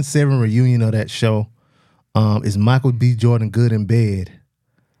 7 reunion of that show. Is Michael B. Jordan good in bed?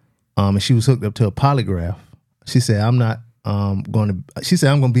 And she was hooked up to a polygraph. She said, I'm going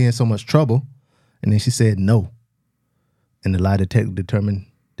to be in so much trouble. And then she said no. And the lie detector determined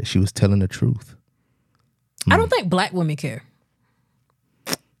that she was telling the truth. I don't think black women care.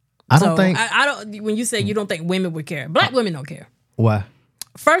 I don't. When you say you don't think women would care, black women don't care. Why?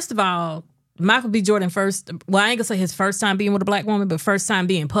 First of all, Michael B. Jordan I ain't gonna say his first time being with a black woman, but first time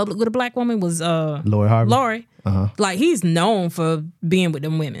being public with a black woman was Lori Harvey. Lori. Like, he's known for being with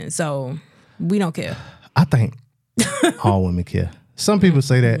them women, so we don't care. I think all women care. Some people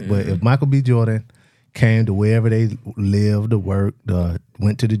say that, but if Michael B. Jordan came to wherever they lived or worked,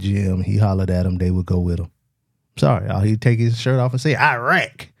 went to the gym, he hollered at them, they would go with him. Sorry, he'd take his shirt off and say,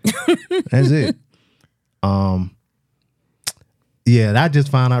 Iraq. That's it. Yeah, I just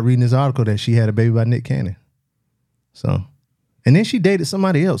found out reading this article that she had a baby by Nick Cannon. So, and then she dated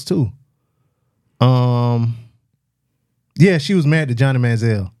somebody else too. Yeah, she was married to Johnny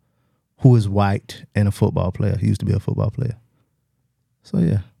Manziel, who is white and a football player. He used to be a football player. So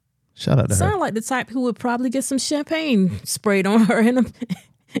yeah, shout out to her. Sound like the type who would probably get some champagne sprayed on her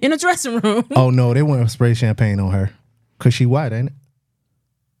in a dressing room. Oh no, they wouldn't spray champagne on her because she white, ain't it?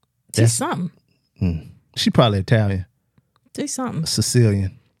 She's something. She probably Italian. She's something.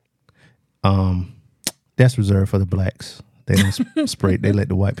 Sicilian. That's reserved for the blacks. They don't spray. They let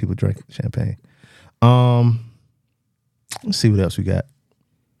the white people drink champagne. Let's see what else we got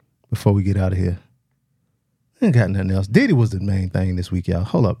before we get out of here. I ain't got nothing else. Diddy was the main thing this week, y'all.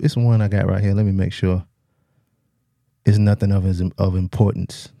 Hold up, it's one I got right here. Let me make sure it's nothing of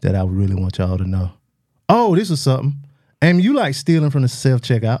importance that I really want y'all to know. Oh, this is something. And you like stealing from the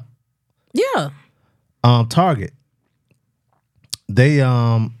self-checkout? Yeah. Target. They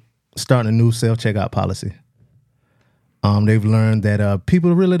starting a new self-checkout policy. They've learned that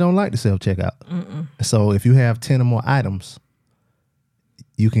people really don't like the self-checkout. So if you have 10 or more items,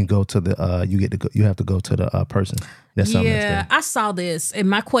 you can go to the you have to go to the person. That's something. Yeah, I saw this, and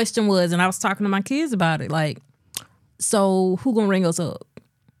my question was, and I was talking to my kids about it, like, so who gonna ring us up?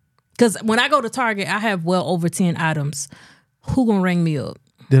 Because when I go to Target, I have well over 10 items. Who gonna ring me up?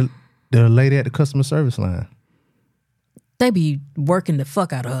 The lady at the customer service line. They be working the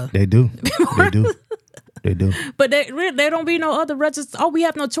fuck out of her. They do. They do. They do. But there don't be no other registers. Oh, we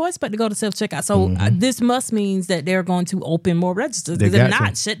have no choice but to go to self-checkout. So this must means that they're going to open more registers. Because if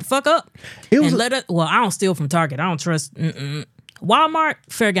not, shut the fuck up. Well, I don't steal from Target. I don't trust. Walmart,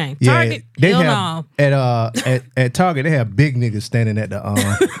 fair game. Target, hell no. At Target, they have big niggas standing at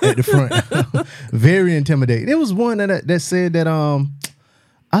the front. Very intimidating. There was one that said that I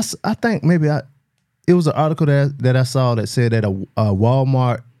think maybe it was an article that I saw that said that a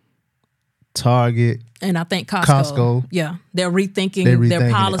Walmart, Target, And I think Costco. Yeah, they're rethinking They're rethinking their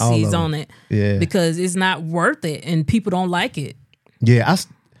it, all policies of them. on it. Yeah. Because it's not worth it and people don't like it. Yeah, I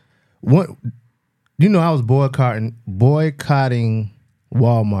was boycotting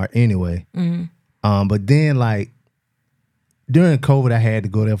Walmart anyway. But then like during COVID, I had to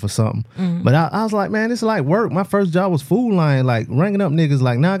go there for something. But I was like, man, this is like work. My first job was Food Lion, like ringing up niggas.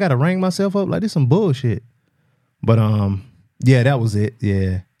 Like now I got to ring myself up. Like this some bullshit. But yeah, that was it.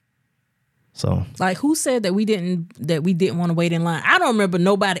 Yeah. So Like who said that we didn't want to wait in line? I don't remember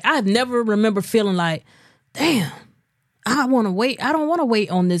nobody. I never remember feeling like, damn, I want to wait. I don't want to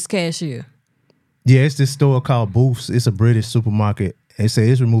wait on this cashier. yeah, it's this store called Booths. It's a British supermarket. They say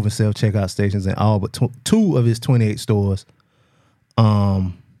it's removing self-checkout stations in all but 2 of its 28 stores.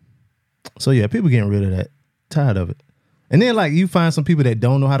 So yeah, people getting rid of that. Tired of it. And then like you find some people that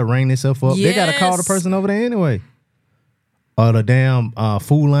don't know how to ring themselves up. They gotta call the Yes. person over there anyway. Or the damn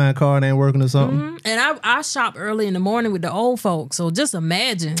Food Line card ain't working or something. And I shop early in the morning with the old folks. So just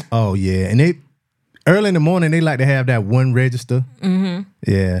imagine. Oh yeah, and they early in the morning they like to have that one register.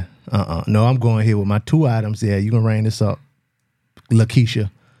 Yeah. No, I'm going here with my 2 items. Yeah, you can ring this up, Lakeisha.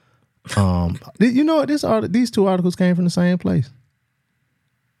 You know what? These 2 articles came from the same place.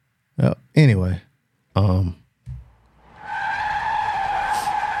 Anyway,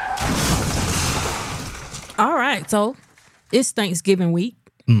 All right, so it's Thanksgiving week.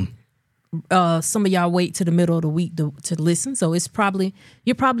 Some of y'all wait to the middle of the week to listen, so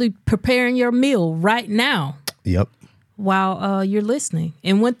you're probably preparing your meal right now yep. while you're listening.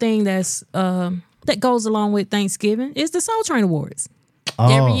 And one thing that goes along with Thanksgiving is the Soul Train Awards.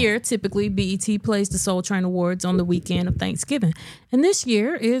 Every year, typically, BET plays the Soul Train Awards on the weekend of Thanksgiving. And this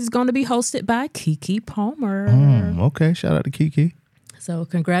year is going to be hosted by Keke Palmer. Okay, shout out to Keke. So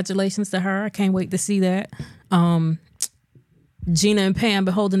congratulations to her. I can't wait to see that. Gina and Pam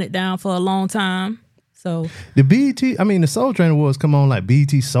been holding it down for a long time. So The the Soul Train Awards come on like BET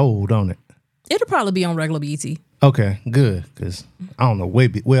Soul, don't it? it'll probably be on regular BET. Okay, good. Because I don't know,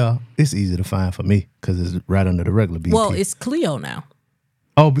 well, it's easy to find for me because it's right under the regular BET. Well, it's Cleo now.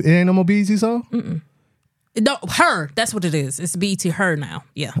 Oh, it ain't no more BET Soul? No, her. That's what it is. It's BET her now.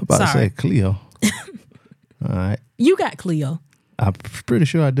 Yeah. I'm about to Sorry. say Cleo. All right. You got Cleo. I'm pretty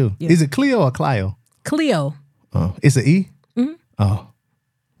sure I do. Yeah. Is it Cleo or Clio? Cleo. It's an E? Oh.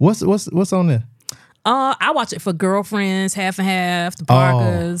 What's on there? I watch it for Girlfriends, Half and Half, The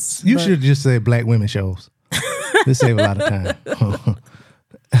Parkers. You but- should just say black women shows. This save a lot of time.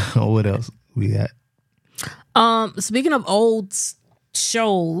 What else we got? Speaking of old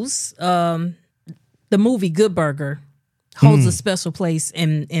shows, the movie Good Burger holds a special place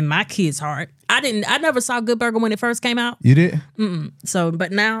in my kid's heart. I never saw Good Burger when it first came out. You did? So,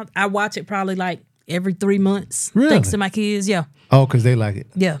 but now I watch it probably like every 3 months. Really? Thanks to my kids. Yeah. Oh, because they like it.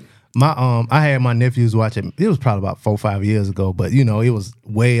 Yeah. My I had my nephews watch it. It was probably about 4 or 5 years ago, but it was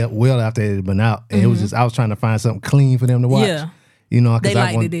well after it had been out, and it was just I was trying to find something clean for them to watch. Yeah. Cause They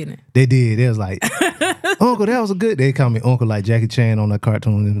liked it, didn't it? They did. They was like, Uncle, that was a good. They call me Uncle like Jackie Chan on that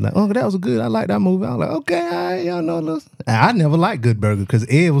cartoon. They was like, Uncle, that was a good. I like that movie. I was like, okay, all right, y'all know this. I never liked Good Burger because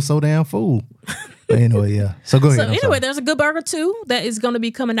Ed was so damn fool. But anyway, yeah. So go ahead. So I'm anyway, sorry. there's a Good Burger 2 that is going to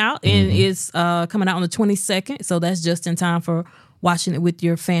be coming out, and it's coming out on the 22nd. So that's just in time for watching it with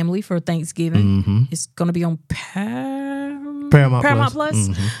your family for Thanksgiving. It's going to be on Paramount Plus.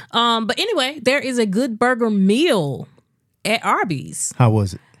 But anyway, there is a Good Burger meal at Arby's. How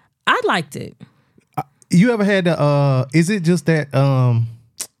was it? I liked it. You ever had the? Is it just that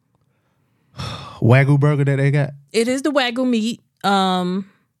Wagyu burger that they got? It is the Wagyu meat.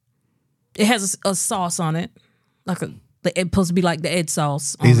 It has a sauce on it, like it's supposed to be like the Ed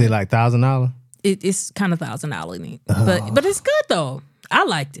sauce. Is it like $1,000? It's kind of $1,000, but it's good though. I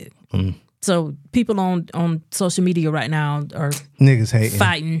liked it. So people on social media right now are Niggas hating.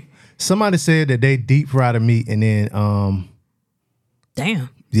 fighting. Somebody said that they deep fry the meat and then Damn.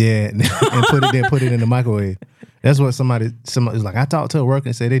 yeah, and put it in the microwave. That's what somebody was like. I talked to a worker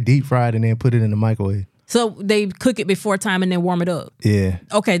and said they deep fried and then put it in the microwave. So they cook it before time and then warm it up. Yeah.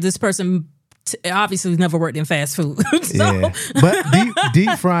 Okay, this person obviously never worked in fast food. So Yeah. But deep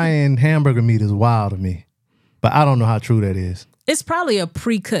frying hamburger meat is wild to me. But I don't know how true that is. it's probably a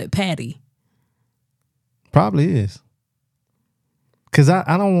pre-cut patty. Probably is. Cause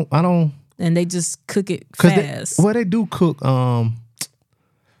I don't And they just cook it cause fast. they do cook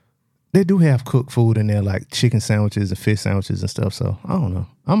they do have cooked food in there like chicken sandwiches and fish sandwiches and stuff. So I don't know.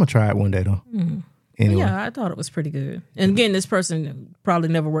 I'm gonna try it one day though. Anyway. Yeah, I thought it was pretty good. And again, this person probably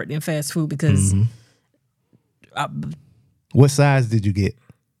never worked in fast food because What size did you get?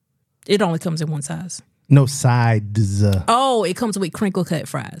 it only comes in one size. No sides. Oh, it comes with crinkle cut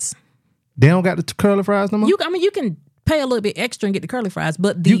fries. They don't got the curly fries no more? You can pay a little bit extra and get the curly fries,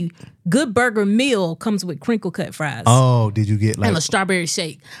 but the Good Burger meal comes with crinkle cut fries. Oh, did you get like and a strawberry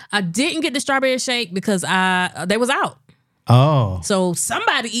shake? I didn't get the strawberry shake because they was out. Oh. So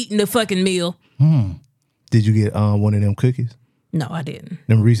somebody eating the fucking meal. Did you get one of them cookies? No, I didn't.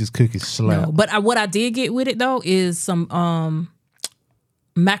 Them Reese's cookies slap. No, but what I did get with it though is some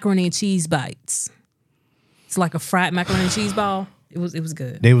macaroni and cheese bites. It's like a fried macaroni and cheese ball. It was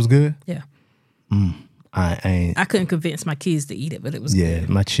good. They was good? Yeah. I ain't. I couldn't convince my kids to eat it, but it was Yeah, good.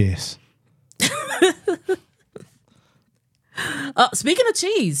 my chest. Speaking of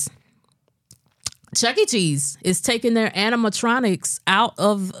cheese, Chuck E. Cheese is taking their animatronics out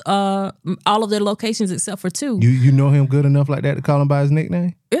of all of their locations except for 2. You know him good enough like that to call him by his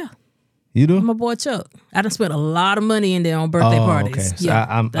nickname? Yeah. You do? My boy Chuck. I done spent a lot of money in there on birthday parties. Okay. So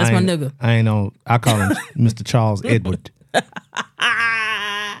Yeah, that's my nigga. I ain't know. I call him Mr. Charles Edward.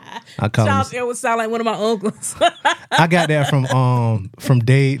 I call Charles him. Edward sound like one of my uncles. I got that from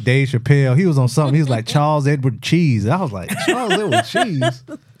Dave Chappelle. He was on something. He was like Charles Edward Cheese. I was like Charles Edward Cheese.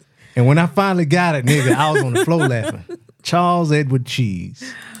 And when I finally got it, nigga, I was on the floor laughing. Charles Edward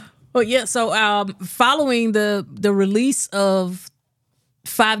Cheese. Well, yeah. So, following the release of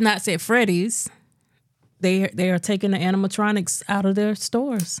Five Nights at Freddy's, they are taking the animatronics out of their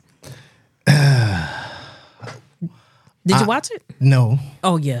stores. Did you watch it? No,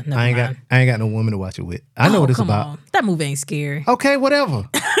 Oh yeah, never I ain't mind. got no woman to watch it with. I know what it's come about. on. That movie ain't scary. Okay, whatever.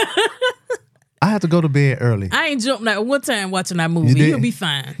 I have to go to bed early. I ain't jumped out one time watching that movie. didn't? You'll be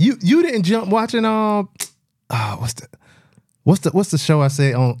fine. You didn't jump watching what's the show I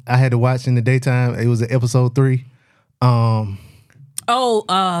said I had to watch in the daytime? It was episode 3.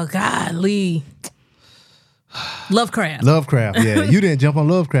 Golly. Lovecraft. Lovecraft. Yeah, you didn't jump on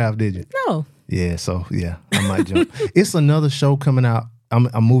Lovecraft, did you? No. Yeah, so yeah, I might jump. It's another show coming out.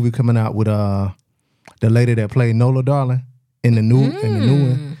 A movie coming out with the lady that played Nola Darling in the new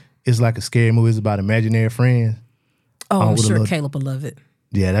one. It's like a scary movie. It's about imaginary friends. Oh, I'm with a sure little- Caleb will love it.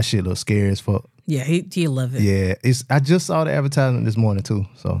 Yeah, that shit looks scary as fuck. Yeah, he'll love it. Yeah, I just saw the advertisement this morning too.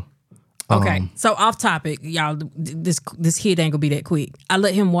 So Okay, so off topic, y'all. This kid ain't gonna be that quick. I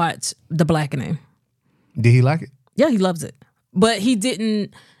let him watch The Blackening. did he like it? Yeah, he loves it, but he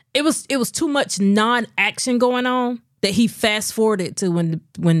didn't. It was too much non-action going on that he fast forwarded to when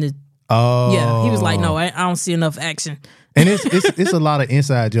the Oh, yeah, he was like, no, I don't see enough action. And it's a lot of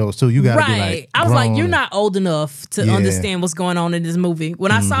inside jokes too. You gotta Right. be like, I was like, grown you're and- not old enough to Yeah. understand what's going on in this movie.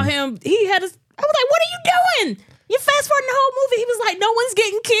 When I saw him, I was like, what are you doing? You fast forwarding the whole movie. He was like, no one's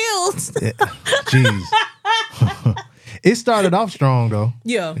getting killed. Jeez. It started off strong though.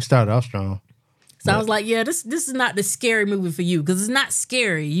 Yeah. It started off strong. So I was like, yeah, this is not the scary movie for you because it's not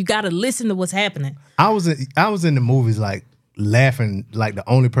scary. You got to listen to what's happening. I was in the movies like laughing, like the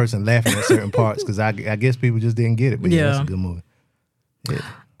only person laughing at certain parts because I guess people just didn't get it. But yeah, Yeah. that's a good movie.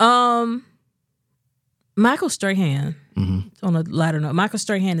 Michael Strahan, on a lighter note, Michael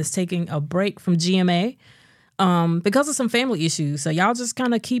Strahan is taking a break from GMA because of some family issues. So y'all just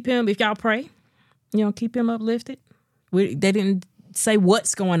kind of keep him, if y'all pray, keep him uplifted. They didn't say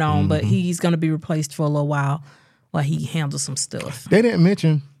what's going on, but he's going to be replaced for a little while he handles some stuff. They didn't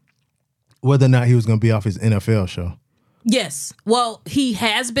mention whether or not he was going to be off his NFL show. Yes. Well, he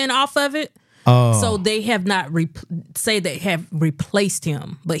has been off of it. So they have not say they have replaced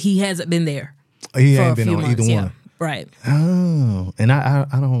him, but he hasn't been there. He for ain't a been few on months. either Yeah. one. Right. Oh, and I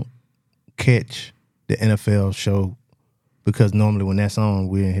don't catch the NFL show because normally when that's on,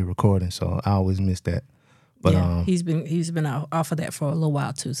 we're in here recording, so I always miss that. But yeah, he's been off of that for a little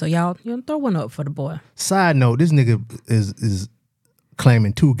while too. So y'all throw one up for the boy. Side note, this nigga is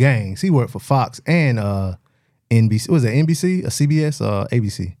claiming 2 gangs. He worked for Fox and NBC. Was it NBC, or CBS, or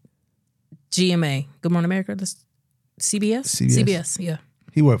ABC? GMA, Good Morning America. This CBS. CBS. Yeah,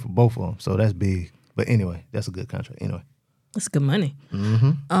 He worked for both of them, so that's big. But anyway, that's a good contract. Anyway, that's good money.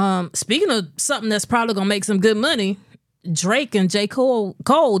 Speaking of something that's probably gonna make some good money, Drake and J. Cole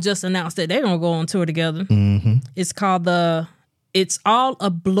just announced that they're gonna go on tour together. It's called the "It's All a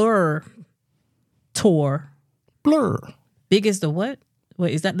Blur" tour. Blur. Big as the what?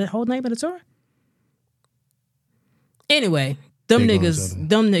 Wait, is that the whole name of the tour? Anyway, them They going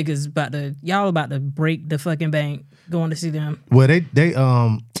niggas about to break the fucking bank going to see them. Well, they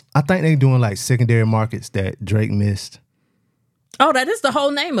I think they doing like secondary markets that Drake missed. Oh, that is the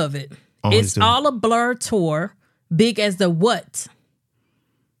whole name of it. Oh, It's is it? All a Blur tour. Big as the what?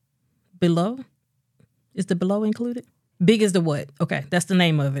 Below? Is the below included? Big as the what? Okay, that's the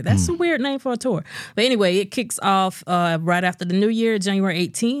name of it. That's a weird name for a tour. But anyway, it kicks off right after the New Year, January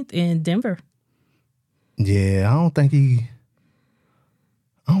 18th in Denver. Yeah, I don't think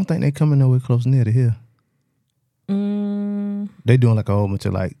I don't think they coming nowhere close near to here. They doing like a whole bunch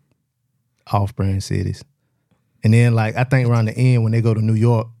of like off-brand cities. And then like I think around the end when they go to New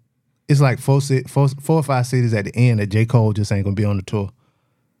York, it's like four or five cities at the end that J. Cole just ain't gonna be on the tour.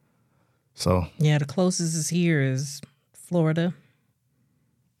 So yeah, the closest is here is Florida.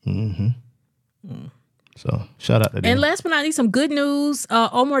 So shout out to them. And last but not least, some good news.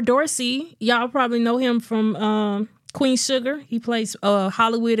 Omar Dorsey, y'all probably know him from Queen Sugar. He plays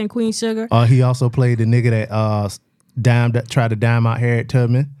Hollywood and Queen Sugar. He also played the nigga that tried to dime out Harriet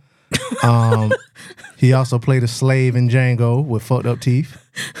Tubman. He also played a slave in Django with fucked up teeth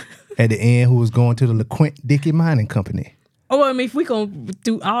at the end, who was going to the LeQuint Dickey Mining Company. Oh, I mean, if we gonna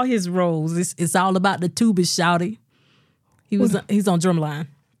do all his roles, it's all about the tuba shouty. He's on Drumline.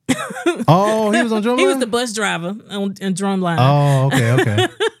 Oh, he was on Drumline? He was the bus driver on Drumline. Oh, okay.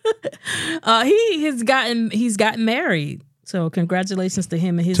 He's gotten married. So congratulations to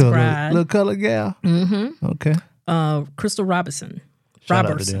him and his bride. Little colored gal. Mm-hmm. Okay. Crystal Robertson. Shout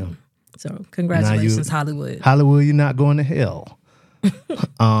out to them. So congratulations, Hollywood. Hollywood, you're not going to hell.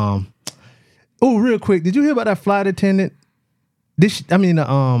 Real quick, did you hear about that flight attendant?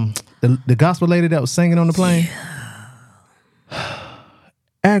 The gospel lady that was singing on the plane? Yeah.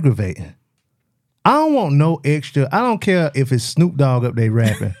 Aggravating. I don't want no extra. I don't care if it's Snoop Dogg up there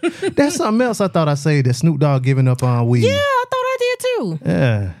rapping. That's something else I thought I said, that Snoop Dogg giving up on weed. Yeah, I thought I did too.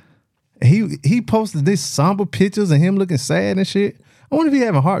 Yeah. He posted these somber pictures of him looking sad and shit. I wonder if he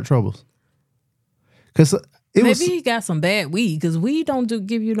having heart troubles. Cause maybe he got some bad weed, because weed don't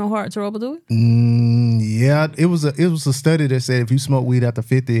give you no heart trouble, do it? Yeah, it was a study that said if you smoke weed after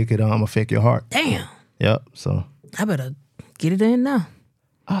 50, it could affect your heart. Damn. Yep. So I better get it in now.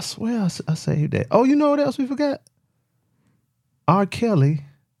 I swear I saved that. Oh, you know what else we forgot? R. Kelly.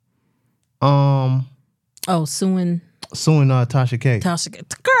 Suing Tasha K. Tasha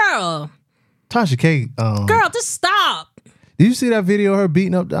K. Girl, just stop. Did you see that video of her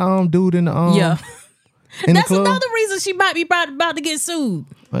beating up the dude in the yeah. In That's the club? another reason she might be about to get sued.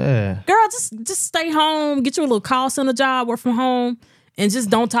 Yeah. Girl, just stay home, get you a little call center job, work from home, and just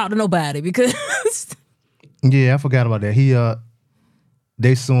don't talk to nobody, because yeah, I forgot about that.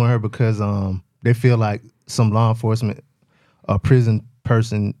 They suing her because they feel like some law enforcement or prison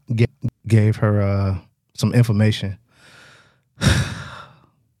person gave her some information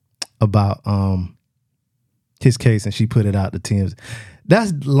about his case, and she put it out to Tim's.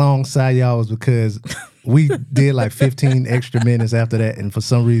 That's long side y'all was because we did like 15 extra minutes after that, and for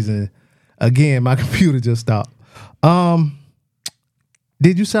some reason, again, my computer just stopped.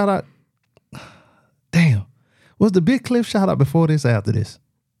 Did you shout out? Damn. Was the Big Cliff shout out before this or after this?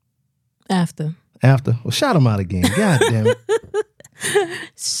 After. Well, shout him out again. God damn it.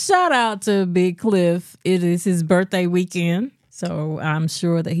 Shout out to Big Cliff. It is his birthday weekend, so I'm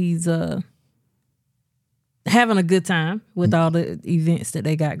sure that he's having a good time with all the events that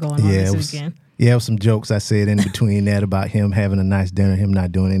they got going on this weekend. Yeah, it was some jokes I said in between that about him having a nice dinner, him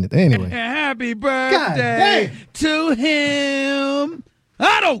not doing anything. Anyway. Happy birthday to him.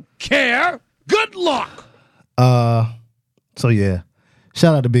 I don't care. Good luck. So yeah,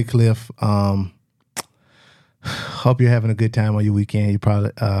 shout out to Big Cliff. Hope you're having a good time on your weekend. You probably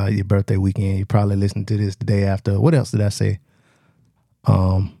your birthday weekend. You probably listen to this the day after. What else did I say?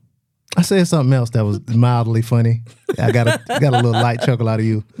 I said something else that was mildly funny. I got a little light chuckle out of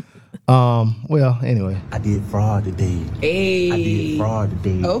you. Well, anyway. I did fraud today. Hey. I did fraud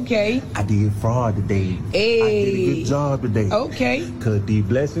today. Okay. I did fraud today. Hey. I did a good job today. Okay. Cause the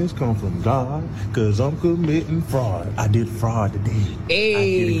blessings come from God. Cause I'm committing fraud. I did fraud today. Hey. I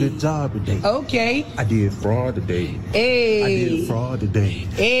did a good job today. Okay. I did fraud today. Hey. I did fraud today.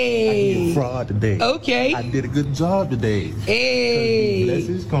 Hey. I did fraud today. Okay. I did a good job today. Hey. Cause the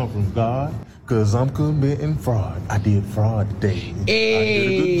blessings come from God. Cause I'm committing fraud. I did fraud today. Hey. I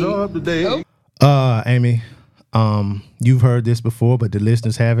did a good job today. Okay. Amy, you've heard this before, but the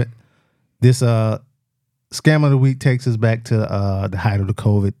listeners haven't. This scam of the week takes us back to the height of the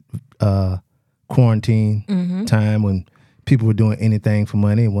COVID quarantine time when people were doing anything for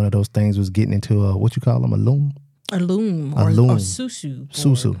money, and one of those things was getting into what you call them, a loom? A loom or susu.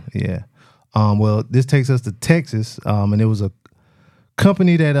 Susu, yeah. Well, this takes us to Texas, and it was a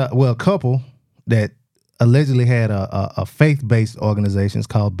company that, a couple that allegedly had a faith-based organization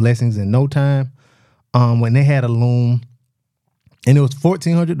called Blessings in No Time. When they had a loom, and it was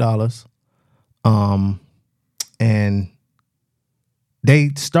 $1,400. And they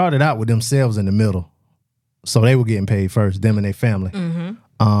started out with themselves in the middle, so they were getting paid first, them and their family.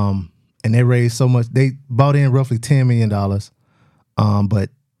 And they raised so much, they bought in roughly $10 million. But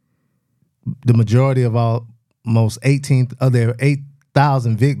the majority of almost 18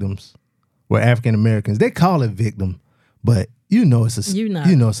 1,000 victims were African Americans. They call it victim, but you know it's a scheme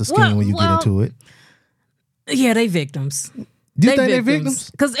when you get into it. Yeah, they victims. Do you think they're victims?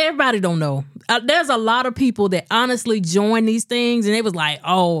 Because everybody don't know. There's a lot of people that honestly join these things and they was like,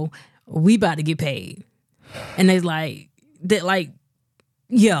 oh, we about to get paid. And they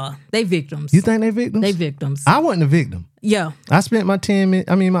yeah, they victims. You think they victims? They victims. I wasn't a victim. Yeah. I spent my 15,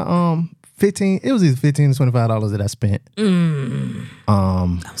 it was either $15 to $25 that I spent.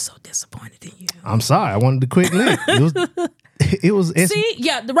 I'm so disappointed in you. I'm sorry. I wanted the quick lick. It was See,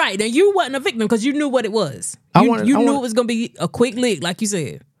 yeah, right. And you wasn't a victim because you knew what it was. You knew it was going to be a quick lick, like you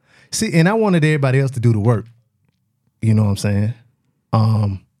said. See, and I wanted everybody else to do the work. You know what I'm saying?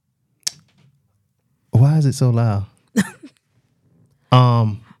 Why is it so loud?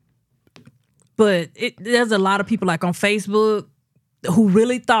 But there's a lot of people like on Facebook who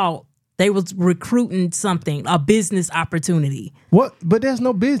really thought they was recruiting something, a business opportunity. What? But there's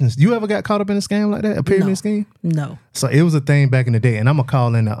no business. You ever got caught up in a scam like that? A pyramid scheme? No. So it was a thing back in the day, and I'm gonna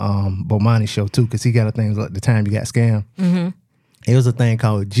call in the Bomani show too, because he got a thing like the time you got scammed. Mm-hmm. It was a thing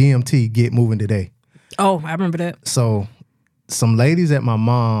called GMT, Get Moving Today. Oh, I remember that. So some ladies at my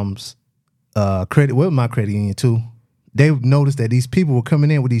mom's my credit union too, they noticed that these people were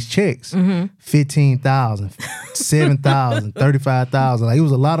coming in with these checks, $15,000, $7,000, $35,000. Like, it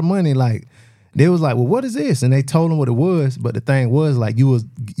was a lot of money. Like, they was like, well, what is this? And they told them what it was. But the thing was, like, you were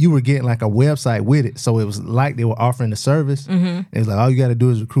getting like a website with it. So it was like they were offering the service. Mm-hmm. It was like, all you got to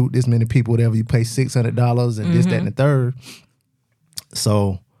do is recruit this many people, whatever. You pay $600 and this, that, and the third.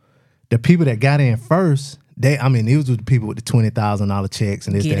 So the people that got in first, it was with the people with the $20,000 checks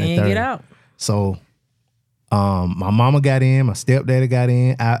and this, that, and the third. Get out. So my mama got in, my stepdaddy got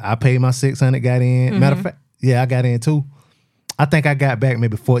in, I paid my $600, got in. Matter of fact, yeah, I got in too. I think I got back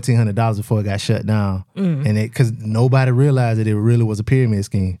maybe $1,400 before it got shut down, and because nobody realized that it really was a pyramid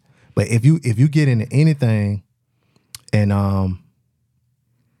scheme. But if you get into anything, and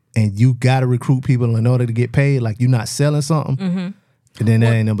you got to recruit people in order to get paid, like you're not selling something, then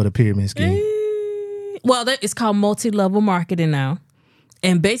that ain't nothing but a pyramid scheme. Well, it's called multi-level marketing now.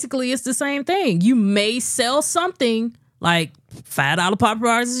 And basically, it's the same thing. You may sell something like $5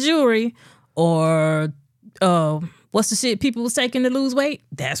 paparazzi jewelry, or what's the shit people was taking to lose weight?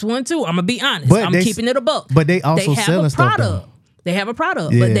 That's one too. I'm gonna be honest. I'm keeping it a buck. But they also selling stuff. They have a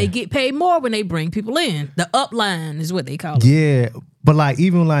product, but they get paid more when they bring people in. The upline is what they call it. Yeah, but like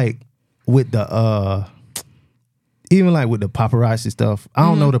even like with the paparazzi stuff, I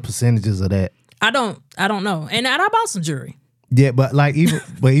don't know the percentages of that. I don't know. And I bought some jewelry. Yeah, but like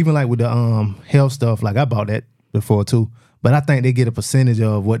even like with the health stuff, like I bought that before too. But I think they get a percentage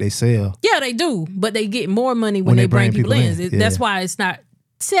of what they sell. Yeah, they do. But they get more money when they bring people in. That's why it's not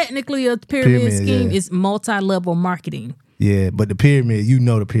technically a pyramid scheme. Yeah. It's multi-level marketing. Yeah, but the pyramid,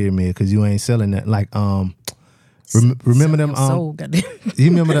 the pyramid because you ain't selling that. Like remember them? You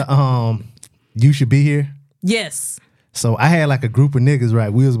remember the You Should Be Here? Yes. So I had like a group of niggas,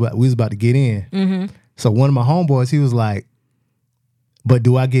 right? We was about to get in. Mm-hmm. So one of my homeboys, he was like, but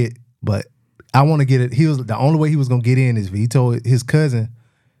I want to get it. He was the only way he was gonna get in is if he told his cousin.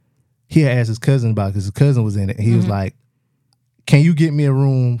 He had asked his cousin about it because his cousin was in it. He was like, "Can you get me a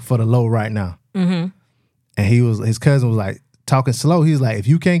room for the low right now?" Mm-hmm. And his cousin was like talking slow. He was like, "If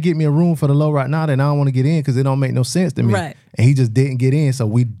you can't get me a room for the low right now, then I don't want to get in because it don't make no sense to me." Right. And he just didn't get in, so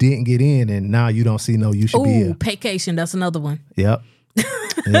we didn't get in, and now you don't see no You Should Be Here. Vacation. That's another one. Yep.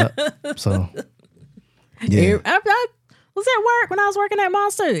 So yeah. I was at work when I was working at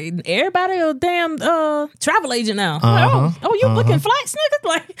Monster. Everybody a damn travel agent now. Like, you booking flights, nigga?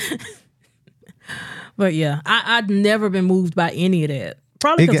 Like, but yeah, I've never been moved by any of that.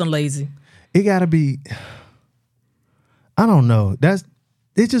 Probably because I'm lazy. It gotta be. I don't know. It's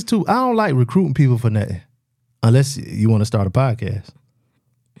just too. I don't like recruiting people for nothing, unless you want to start a podcast.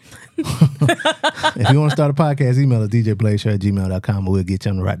 If you want to start a podcast, email us djbladeshow@gmail.com and we'll get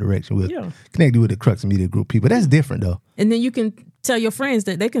you in the right direction. We'll connect you with the Crux Media Group people. That's different though. And then you can tell your friends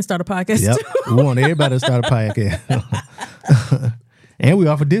that they can start a podcast too. We want everybody to start a podcast. And we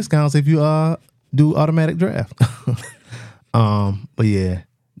offer discounts if you do automatic draft. But yeah,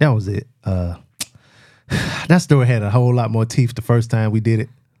 that was it. That story had a whole lot more teeth the first time we did it.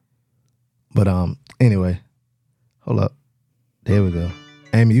 But anyway, hold up. There we go.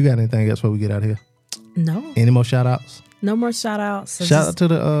 Amy, you got anything else before we get out of here? No. Any more shout outs? No more shout outs. Shout out to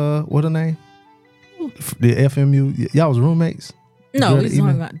the what her name? The FMU. Y'all was roommates? No, I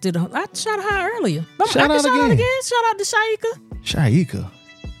shout out her earlier. Shout out again. Shout out to Shaika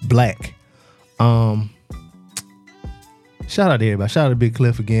Black. Shout out to everybody. Shout out to Big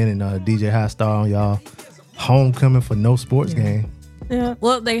Cliff again and DJ High Star on y'all homecoming for no sports game.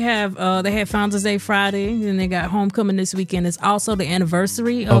 Well, they had Founders Day Friday, and they got homecoming this weekend. It's also the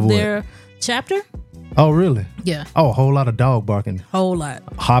anniversary of their chapter. Oh, really? Yeah. Oh, a whole lot of dog barking. Whole lot.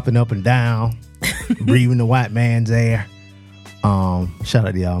 Hopping up and down, breathing the white man's air. Shout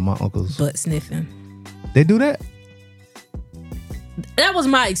out to y'all, my uncles. Butt sniffing. They do that? That was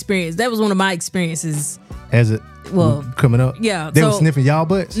my experience. That was one of my experiences. As it coming up? Yeah. They were sniffing y'all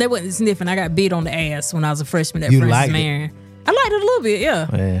butts? They wasn't sniffing. I got beat on the ass when I was a freshman at You Francis liked Marion. I liked it a little bit, yeah.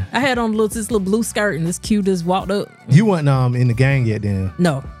 Yeah. I had on this little blue skirt and this cute just walked up. You wasn't in the gang yet then?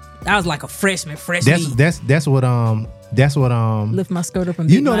 No. I was like a freshman. That's what lift my skirt up and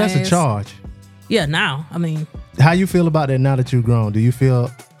you beat know my that's ass. a charge. Yeah, now. I mean, how you feel about that now that you've grown? Do you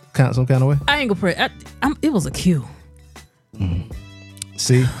feel some kind of way? I ain't gonna pray. It was a cue.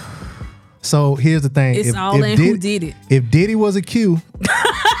 See? So here's the thing. It's all in who did it. If Diddy was a Q,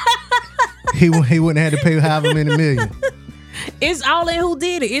 he wouldn't have to pay however many million. It's all in who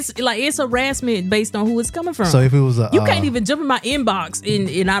did it. It's harassment based on who it's coming from. So if it was you can't even jump in my inbox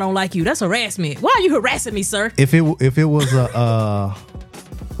and I don't like you. That's harassment. Why are you harassing me, sir? If it was a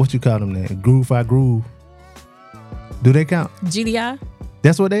what you call them then? Groove by Groove. Do they count? GDI?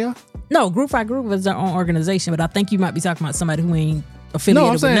 That's what they are? No, Groove by Groove is their own organization, but I think you might be talking about somebody who ain't affiliated No,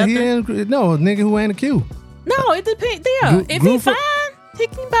 I'm with saying nothing. a nigga who ain't a Q. No, it depends. Yeah, if he fine, he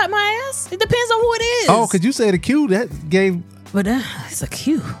can bite my ass. It depends on who it is. Oh, cause you said a Q that gave. But it's a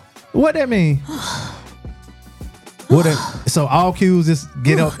Q. What that mean? So all Qs just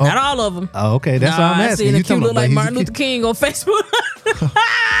get up. Not all of them. Oh, okay, that's all I'm I asking. seen a You Q talking look about like he's a Martin Q. Luther King on Facebook.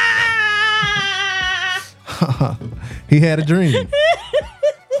 He had a dream.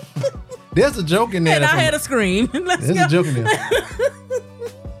 There's a joke in there. And I had a scream. Let's There's go. a joke in there.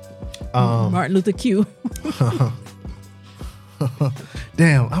 Martin Luther Q.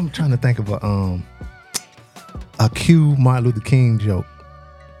 Damn, I'm trying to think of a Q Martin Luther King joke.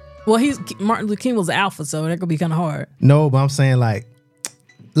 Well, Martin Luther King was the alpha, so that could be kind of hard. No, but I'm saying like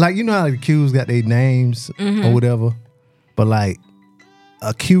you know how the Qs got their names or whatever, but like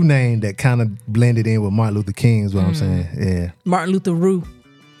a Q name that kind of blended in with Martin Luther King is what I'm saying. Yeah. Martin Luther Rue.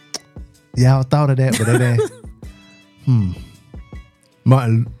 Yeah, I thought of that, but that ain't.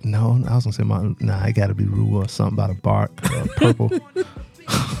 Martin, no, I was gonna say Martin. Nah, it gotta be Rue or something about a bark or purple.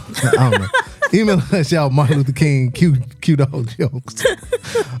 I don't know. Email us y'all Martin Luther King cute old jokes.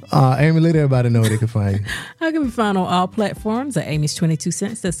 Amy, let everybody know where they can find you. I can be found on all platforms at Amy's 22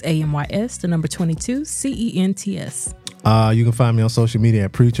 Cents. That's AMYS, the number 22, CENTS. You can find me on social media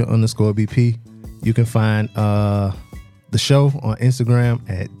at preacher_BP. You can find the show on Instagram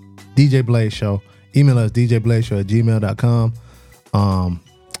at DJ Blaze Show. Email us djblazeshow@gmail.com.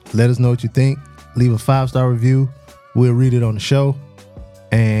 Let us know what you think. Leave a 5-star review. We'll read it on the show.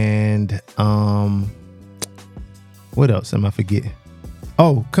 And what else am I forgetting?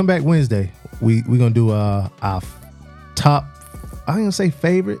 Oh, come back Wednesday. We're gonna do our top, I'm gonna say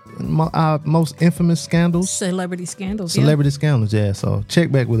favorite, our most infamous scandals. Celebrity scandals. Scandals, yeah. So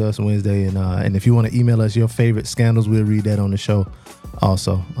check back with us Wednesday, and if you want to email us your favorite scandals, we'll read that on the show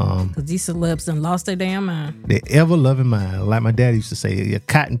also. Because these celebs done lost their damn mind. Their ever loving mind, like my dad used to say, your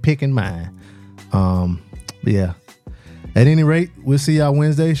cotton picking mind. But yeah. At any rate, we'll see y'all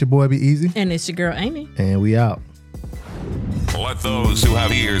Wednesday. It's your boy Be Easy. And it's your girl Amy. And we out. Let those who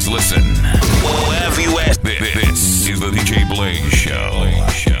have ears listen. We'll have you at. This is the DJ Blaze Show.